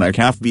hypertonic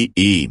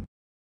FVE.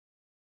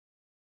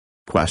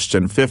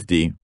 Question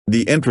 50.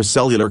 The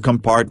intracellular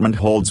compartment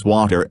holds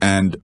water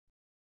and: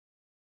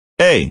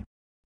 A.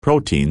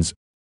 Proteins.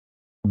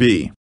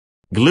 B.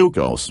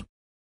 Glucose.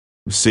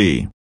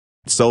 C.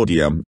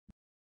 Sodium.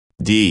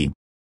 D.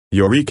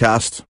 Uric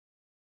acid.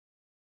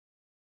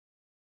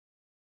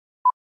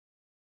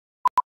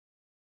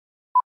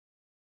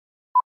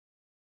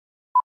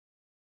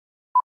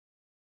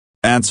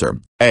 Answer: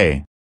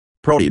 A.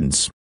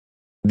 Proteins.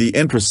 The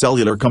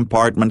intracellular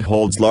compartment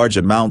holds large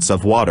amounts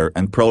of water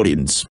and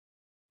proteins.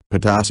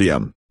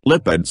 Potassium,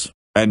 lipids,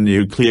 and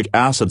nucleic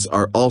acids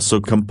are also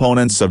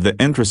components of the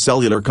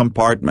intracellular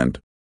compartment.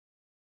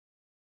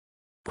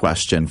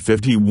 Question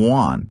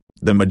 51.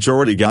 The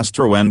majority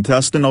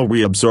gastrointestinal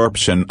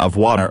reabsorption of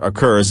water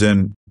occurs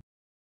in: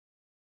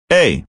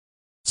 A.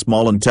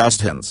 Small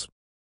intestines.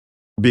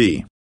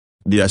 B.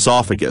 The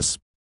esophagus.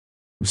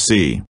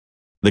 C.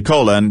 The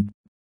colon.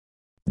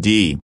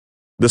 D.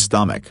 The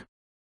stomach.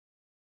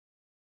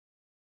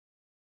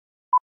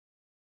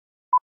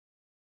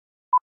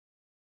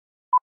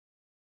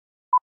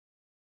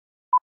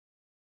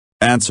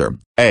 Answer: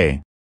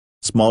 A.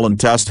 Small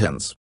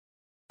intestines.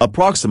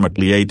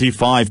 Approximately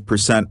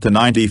 85% to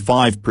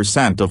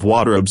 95% of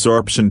water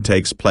absorption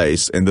takes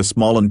place in the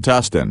small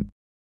intestine.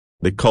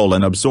 The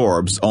colon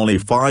absorbs only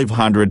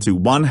 500 to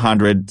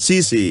 100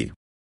 cc.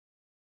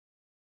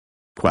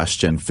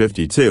 Question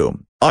 52.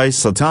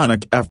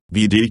 Isotonic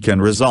FVD can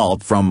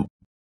result from: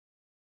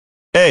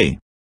 A.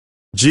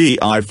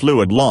 GI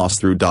fluid loss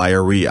through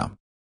diarrhea.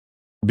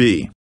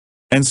 B.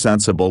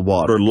 Insensible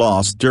water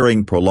loss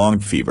during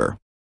prolonged fever.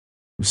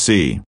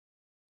 C.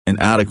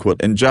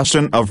 Inadequate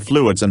ingestion of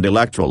fluids and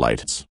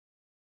electrolytes.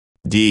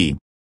 D.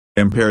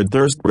 Impaired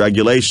thirst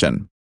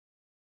regulation.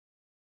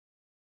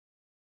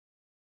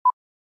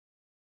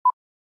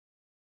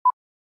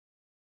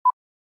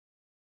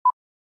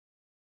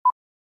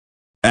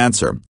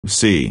 Answer: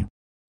 C.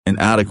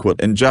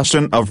 Inadequate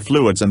ingestion of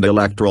fluids and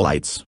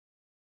electrolytes.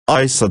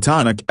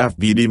 Isotonic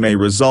FVD may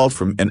result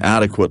from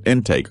inadequate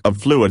intake of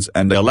fluids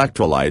and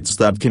electrolytes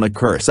that can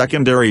occur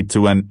secondary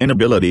to an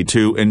inability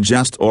to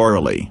ingest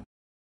orally.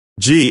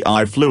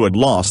 GI fluid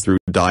loss through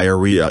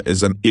diarrhea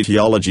is an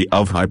etiology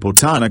of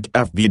hypotonic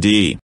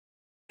FVD.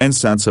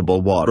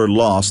 Insensible water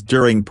loss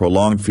during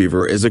prolonged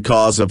fever is a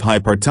cause of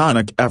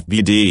hypertonic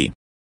FVD.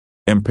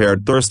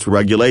 Impaired thirst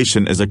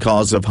regulation is a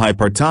cause of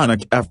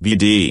hypertonic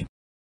FVD.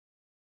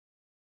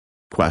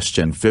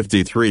 Question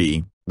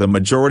 53. The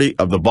majority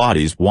of the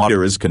body's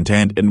water is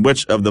contained in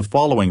which of the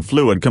following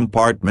fluid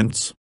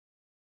compartments?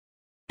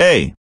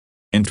 A.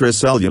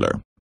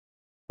 Intracellular.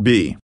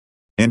 B.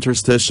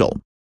 Interstitial.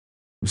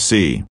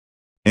 C.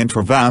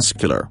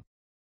 Intravascular.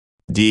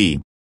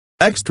 D.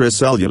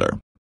 Extracellular.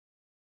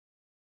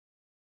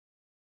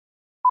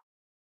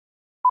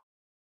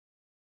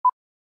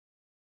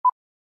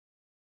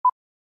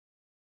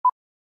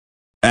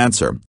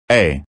 Answer: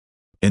 A.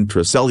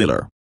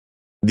 Intracellular.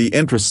 The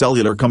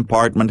intracellular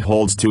compartment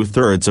holds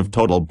 2/3 of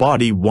total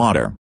body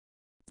water.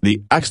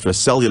 The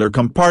extracellular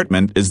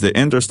compartment is the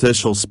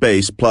interstitial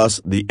space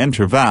plus the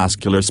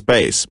intravascular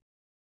space.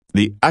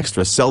 The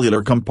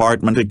extracellular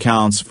compartment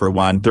accounts for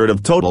 1/3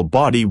 of total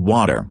body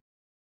water.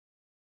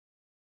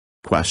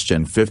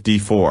 Question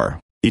 54.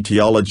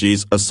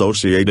 Etiologies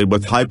associated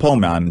with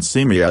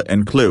hypomagnesemia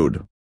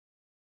include: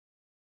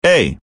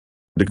 A.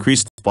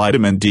 Decreased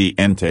vitamin D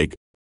intake.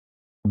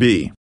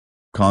 B.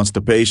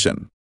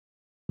 Constipation.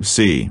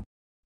 C.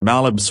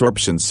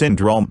 Malabsorption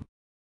syndrome.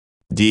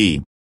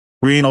 D.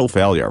 Renal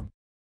failure.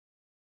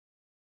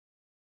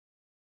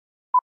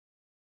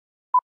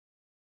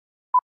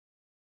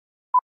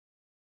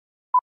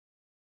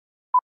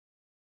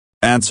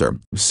 Answer: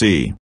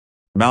 C.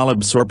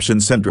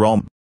 Malabsorption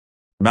syndrome.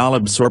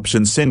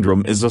 Malabsorption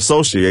syndrome is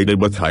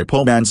associated with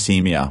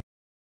hypomagnesemia.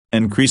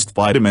 Increased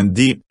vitamin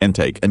D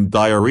intake and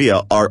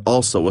diarrhea are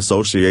also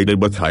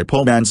associated with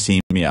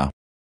hypomagnesemia.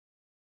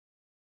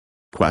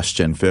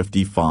 Question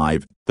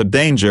 55. The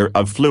danger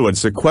of fluid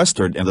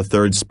sequestered in the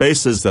third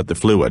space is that the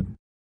fluid: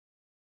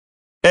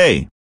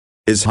 A.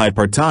 Is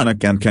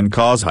hypertonic and can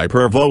cause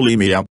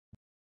hypervolemia.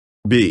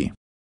 B.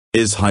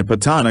 Is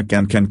hypotonic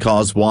and can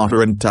cause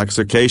water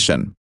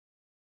intoxication.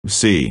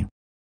 C.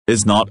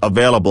 Is not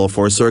available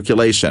for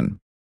circulation.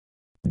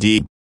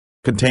 D.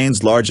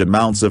 Contains large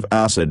amounts of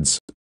acids.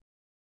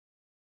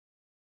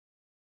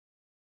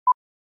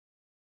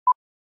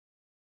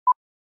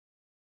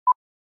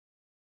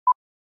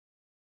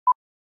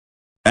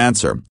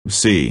 Answer: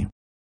 C.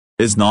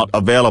 Is not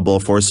available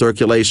for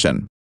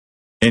circulation.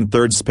 In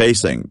third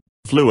spacing,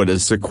 fluid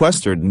is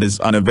sequestered and is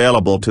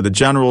unavailable to the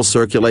general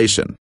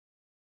circulation.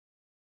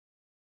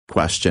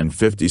 Question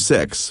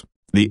 56.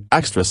 The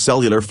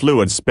extracellular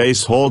fluid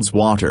space holds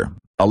water,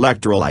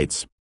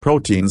 electrolytes,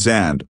 proteins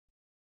and: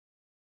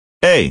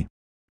 A.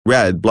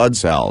 Red blood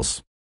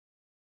cells.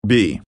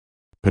 B.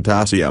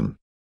 Potassium.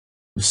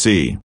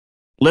 C.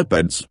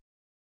 Lipids.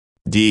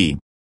 D.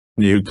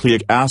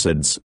 Nucleic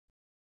acids.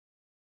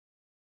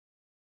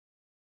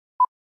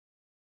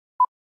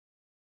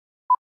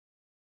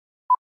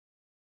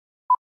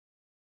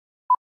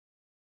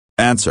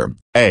 Answer: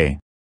 A.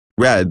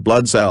 Red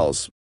blood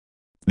cells.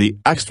 The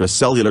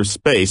extracellular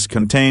space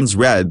contains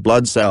red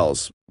blood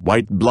cells,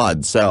 white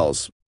blood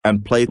cells,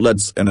 and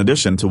platelets in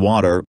addition to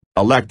water,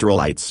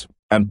 electrolytes,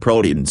 and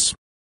proteins.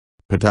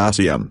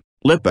 Potassium,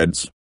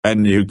 lipids,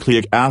 and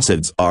nucleic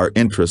acids are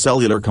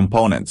intracellular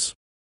components.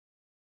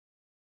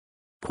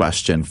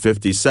 Question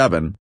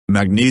 57.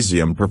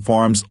 Magnesium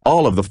performs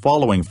all of the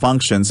following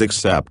functions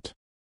except: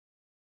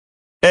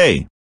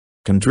 A.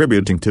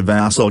 Contributing to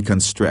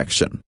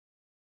vasoconstriction.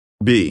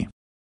 B.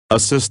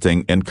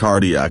 Assisting in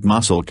cardiac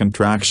muscle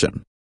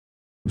contraction.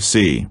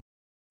 C.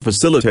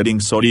 Facilitating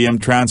sodium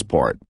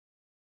transport.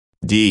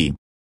 D.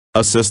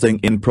 Assisting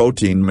in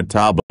protein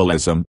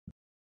metabolism.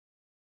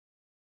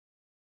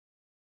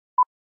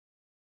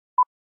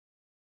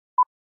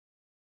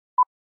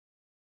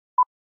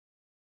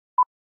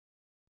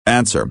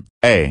 Answer: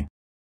 A.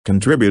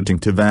 Contributing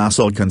to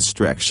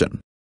vasoconstriction.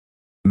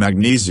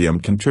 Magnesium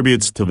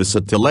contributes to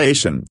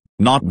vasodilation,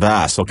 not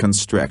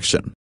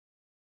vasoconstriction.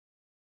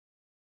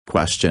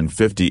 Question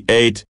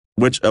 58.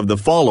 Which of the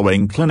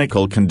following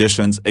clinical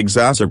conditions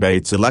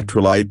exacerbates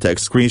electrolyte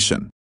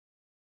excretion?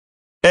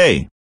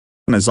 A.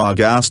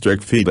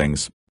 Nasogastric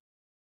feedings.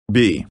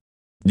 B.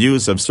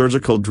 Use of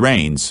surgical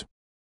drains.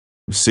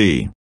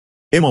 C.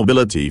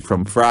 Immobility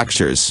from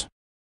fractures.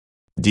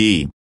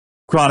 D.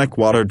 Chronic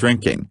water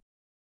drinking.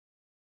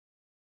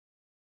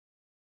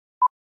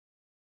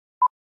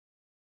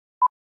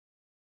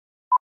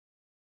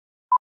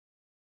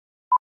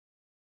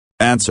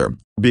 Answer: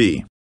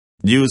 B.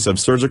 Use of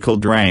surgical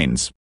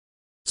drains.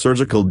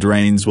 Surgical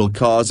drains will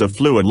cause a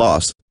fluid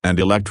loss, and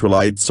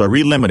electrolytes are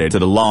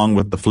eliminated along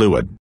with the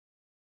fluid.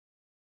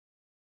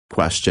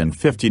 Question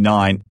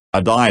 59.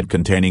 A diet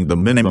containing the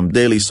minimum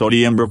daily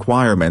sodium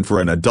requirement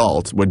for an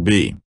adult would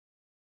be: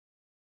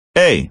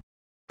 A.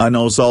 A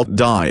no-salt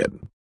diet.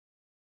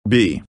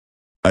 B.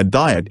 A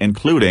diet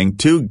including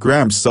 2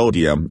 grams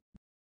sodium.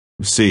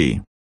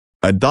 C.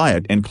 A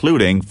diet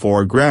including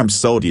 4 grams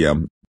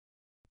sodium.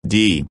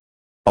 D.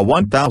 A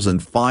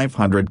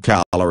 1,500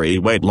 calorie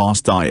weight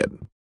loss diet.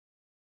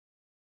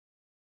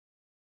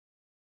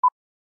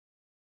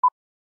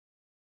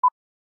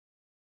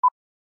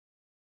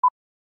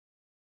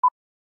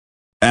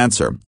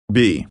 Answer: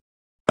 B.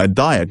 A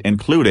diet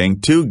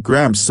including 2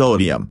 grams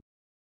sodium.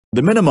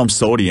 The minimum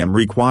sodium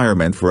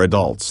requirement for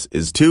adults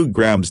is 2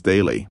 grams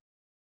daily.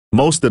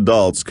 Most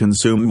adults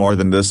consume more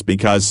than this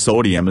because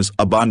sodium is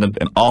abundant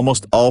in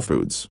almost all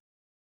foods.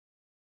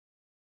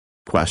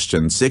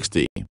 Question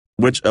 60.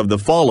 Which of the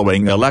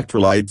following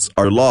electrolytes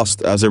are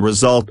lost as a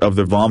result of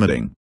the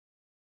vomiting?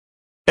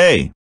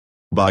 A.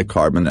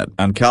 Bicarbonate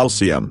and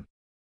calcium.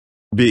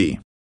 B.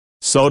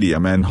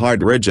 Sodium and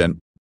hydrogen.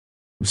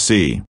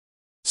 C.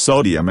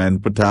 Sodium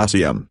and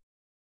potassium.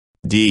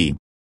 D.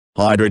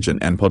 Hydrogen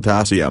and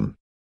potassium.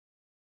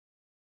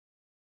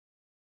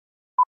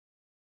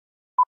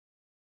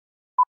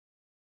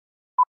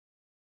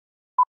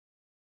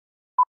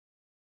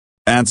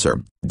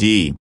 Answer,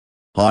 D.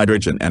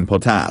 Hydrogen and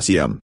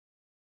potassium.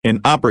 In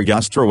upper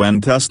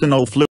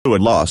gastrointestinal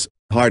fluid loss,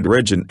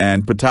 hydrogen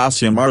and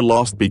potassium are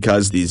lost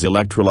because these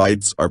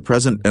electrolytes are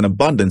present in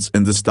abundance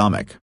in the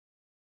stomach.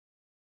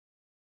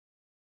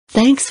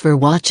 Thanks for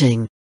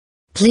watching.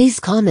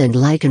 Please comment,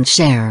 like and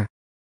share.